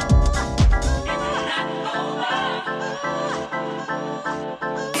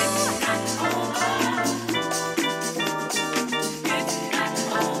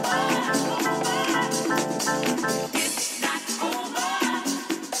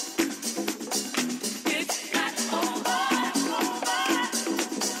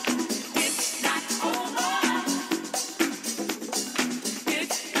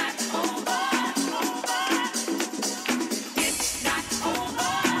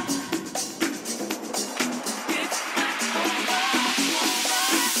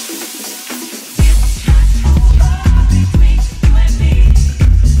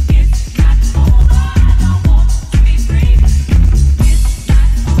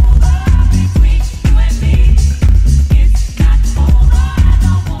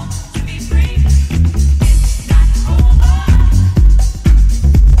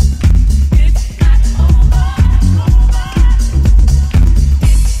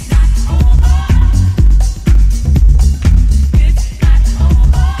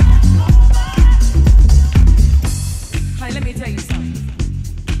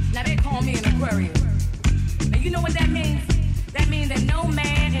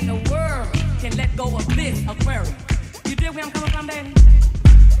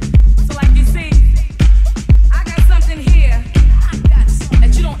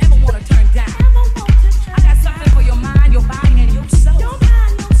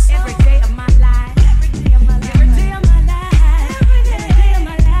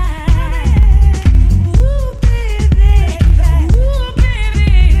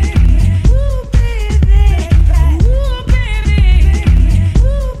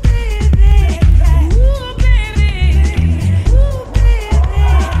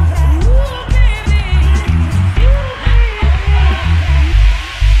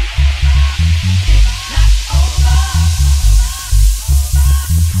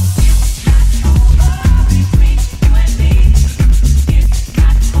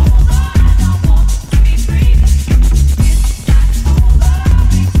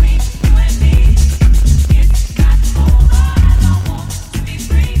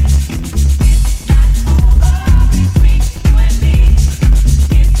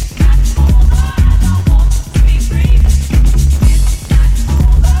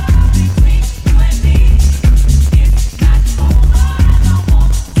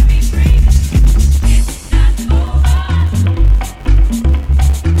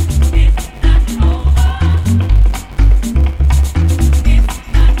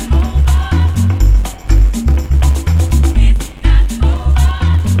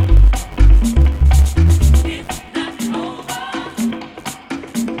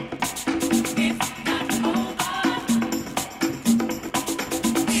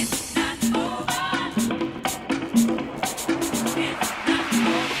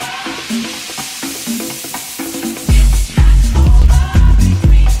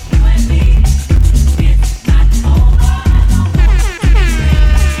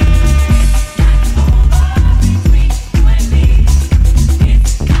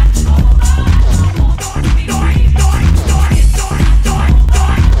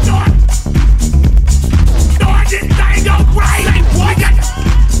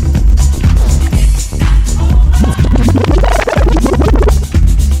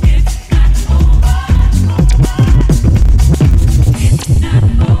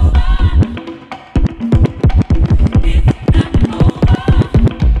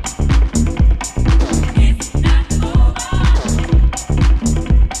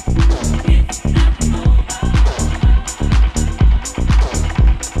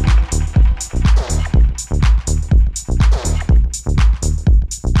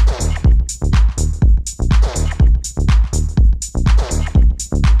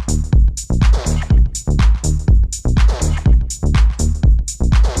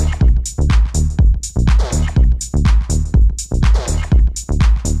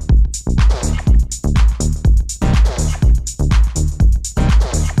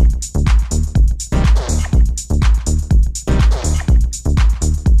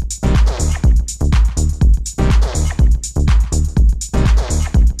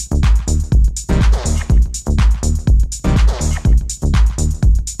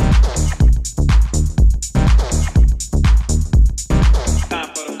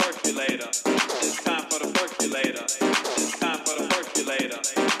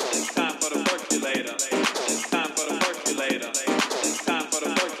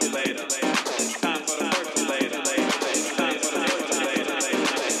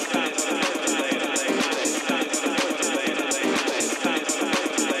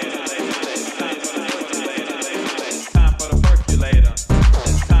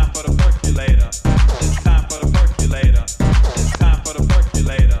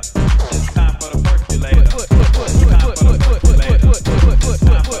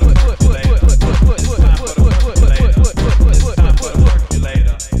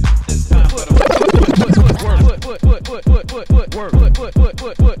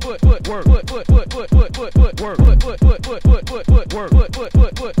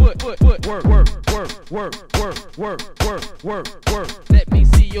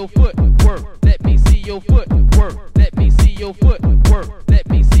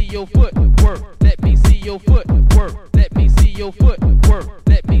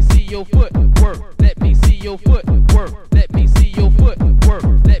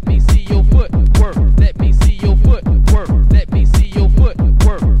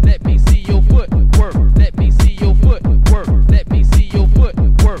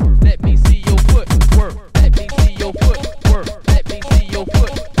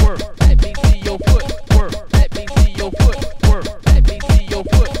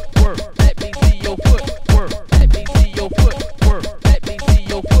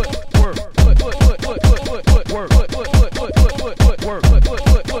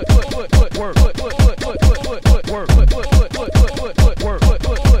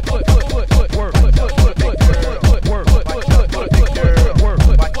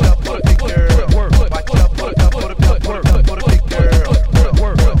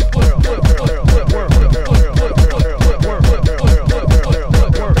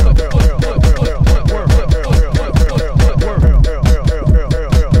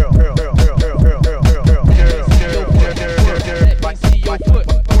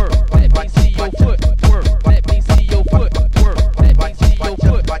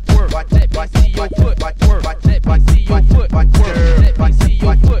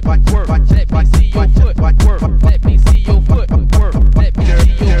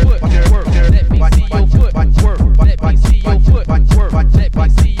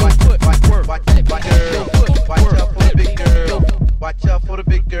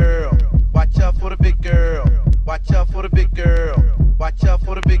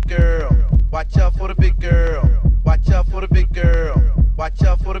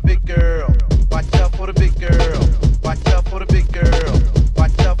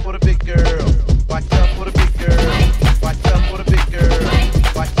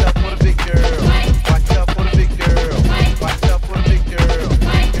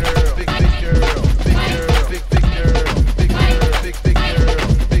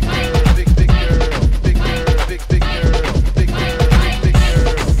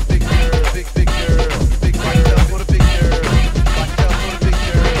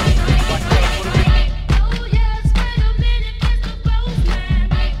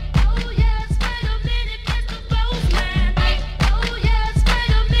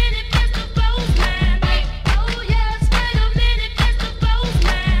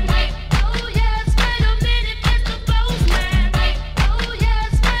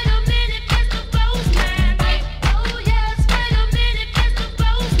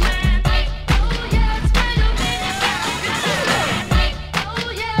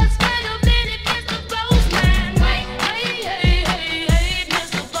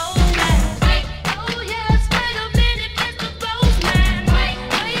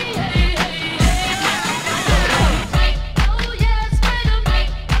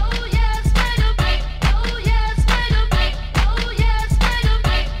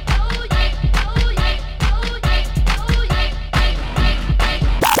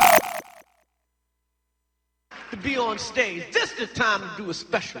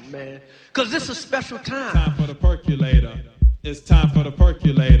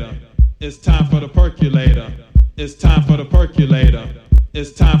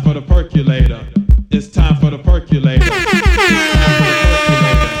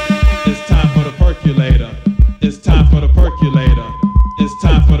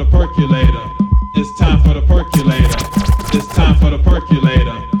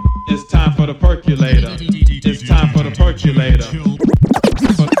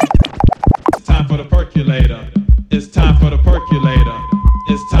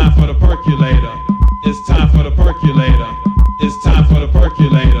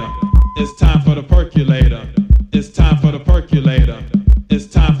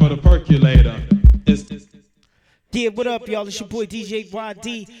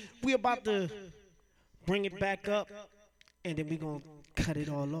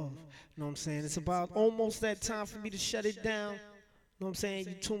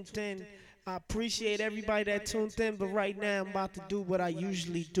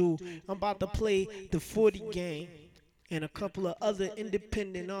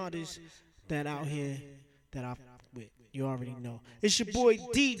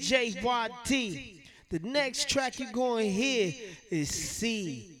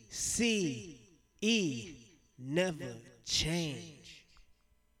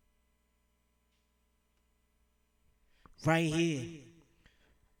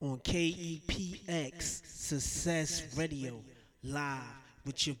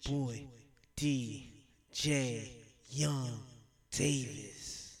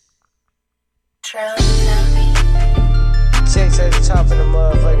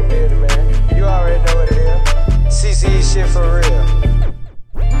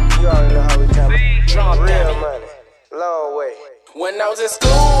 was in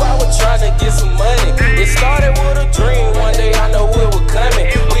school, I was trying to get some money. It started with a dream, one day I know it was coming.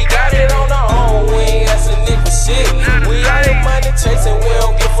 We got it on our own, we ain't asking nigga for shit. We out here money chasing, we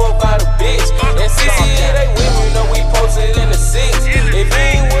don't give fuck about a bitch. And CCA, they with me, know we posted in the six. If you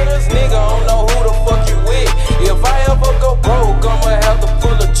ain't with us, nigga, I don't know who the fuck you with. If I ever go broke, I'ma have to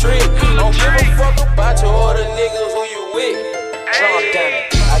pull a trick. Don't give a fuck about you or the niggas who you with.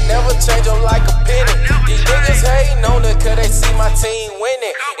 I never change up like a penny. These niggas hating on it cause they see my team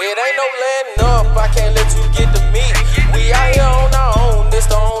winning. It ain't no letting up, I can't let you get to me. We out here on our own, this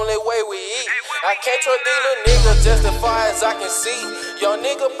the only way we eat. I can't trust these little niggas just as far as I can see. Young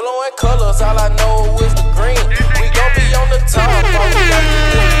nigga blowing colors, all I know is the green. We gon' be on the top, all we got to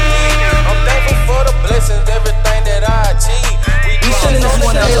do is lead. I'm thankful for the blessings, everything that I achieve. We just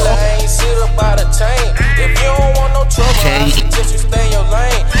on the hill, I ain't shit about a chain. If you don't want no trouble, I suggest you stay in your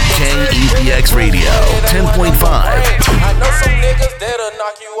lane. KEPX Radio 10.5. I know some niggas that'll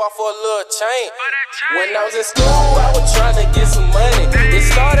knock you off for a little chain. When I was in school, I was trying to get some money. It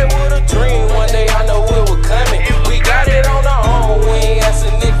started with a dream, one day I know it was coming. We got it on our own, we ain't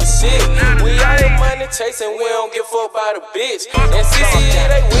asking nigga for shit. We out here money chasing, we don't give fuck about a bitch. And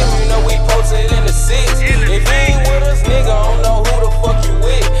CCA, they with me, know we posted in the six. If you ain't with us, nigga, I don't know who the fuck you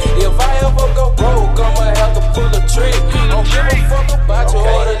with. If I ever go broke, I'ma have to pull a trick. Don't give a fuck about you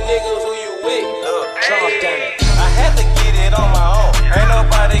or the niggas who you with. I had to get it on my own. Ain't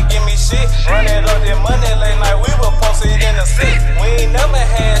nobody give me shit. Running up that money late night, we were posted in the six. We ain't never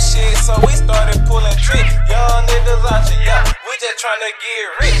had shit, so we started pulling tricks. Young niggas out here, yeah, we just tryna get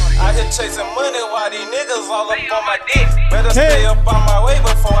rich. Out here chasing money while these niggas all up on my dick. Better stay up on my way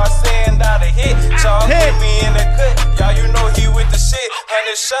before I send out a hit. Y'all put me in the cut, y'all you know he with the shit.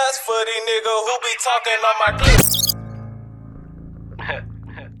 100 shots for these niggas who be talking on my clip.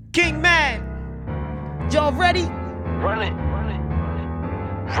 King Man, y'all ready? Run it, run it,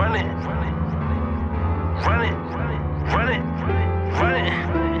 run it, run it, run it, run it, run it,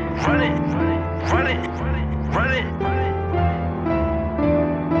 run it, run it, run it.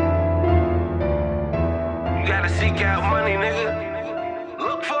 You gotta seek out money, nigga.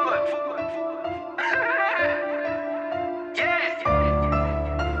 Look for it. Yeah.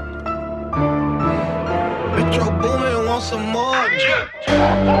 Metro Boomin want some more.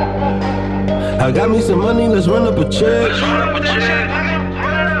 I got me some money, let's run up a check.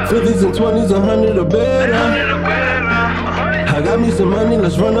 50s and 20s, 100 or better. I got me some money,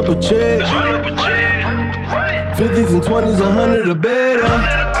 let's run up a check. 50s and 20s, 100 or better.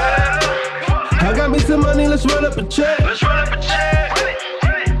 I got me some money, let's run up a check.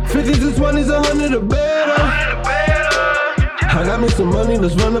 50s and 20s, 100 or better. I got me some money,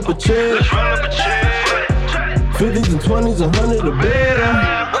 let's run up a check. 50s and 20s, 100 or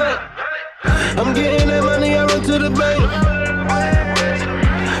better. I'm getting that money, I run to the bank.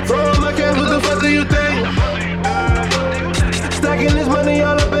 Throw my cash, what the fuck do you think? Stacking this money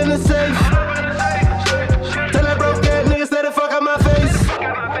all up in the safe. Tell that broke ass nigga stay the fuck out my face.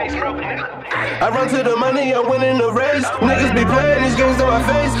 I run to the money, I'm winning the race. Niggas be playing these games to my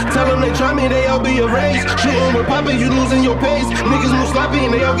face. Tell them they try me, they all be erased. Shooting with poppin', you losing your pace. Niggas move sloppy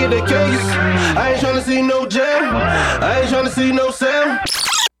and they all get a case. I ain't tryna see no jail, I ain't tryna see no cell.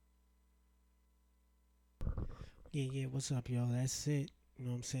 Yeah, what's up, y'all? That's it. You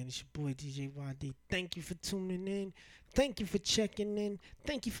know what I'm saying? It's your boy, DJ YD. Thank you for tuning in. Thank you for checking in.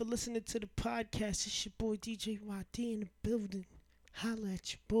 Thank you for listening to the podcast. It's your boy, DJ YD in the building. Holla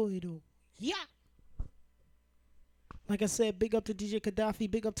at your boy, though. Yeah! Like I said, big up to DJ Gaddafi.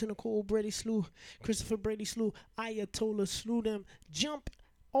 Big up to Nicole Brady Slew. Christopher Brady Slew. Ayatollah Slew them. Jump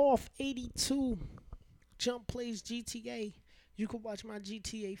off 82. Jump plays GTA. You can watch my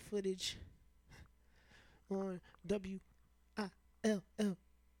GTA footage on WILLD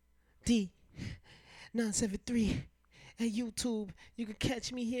 973 at YouTube. You can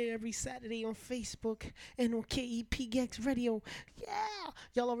catch me here every Saturday on Facebook and on KEPX Radio. Yeah,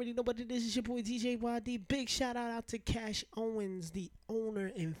 y'all already know what it is. It's your boy DJ YD. Big shout out to Cash Owens, the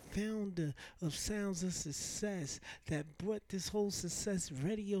owner and founder of Sounds of Success, that brought this whole Success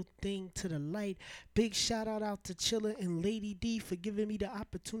Radio thing to the light. Big shout out to Chilla and Lady D for giving me the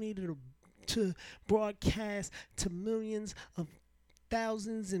opportunity to broadcast to millions of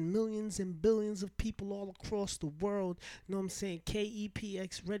thousands and millions and billions of people all across the world. You know what I'm saying?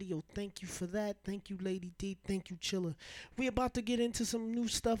 KEPX Radio, thank you for that. Thank you, Lady D. Thank you, Chilla. We're about to get into some new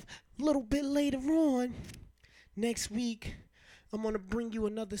stuff a little bit later on. Next week, I'm going to bring you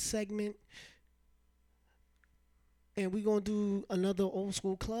another segment. And we're going to do another old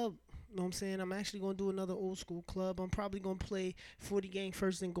school club. You know what I'm saying? I'm actually going to do another old school club. I'm probably going to play 40 Gang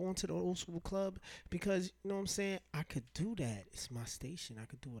first and go into the old school club because, you know what I'm saying? I could do that. It's my station. I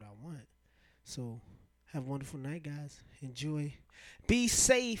could do what I want. So, have a wonderful night, guys. Enjoy. Be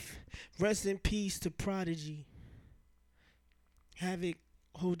safe. Rest in peace to Prodigy. Havoc,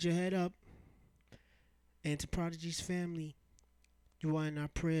 hold your head up. And to Prodigy's family, you are in our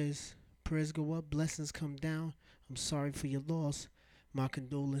prayers. Prayers go up, blessings come down. I'm sorry for your loss. My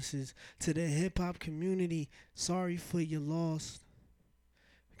condolences to the hip-hop community. Sorry for your loss.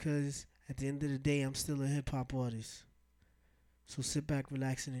 Because at the end of the day, I'm still a hip-hop artist. So sit back,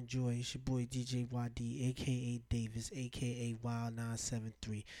 relax, and enjoy. It's your boy DJ YD, a.k.a. Davis, a.k.a.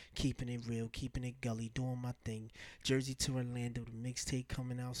 Wild973. Keeping it real, keeping it gully, doing my thing. Jersey to Orlando, the mixtape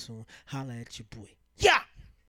coming out soon. Holla at your boy.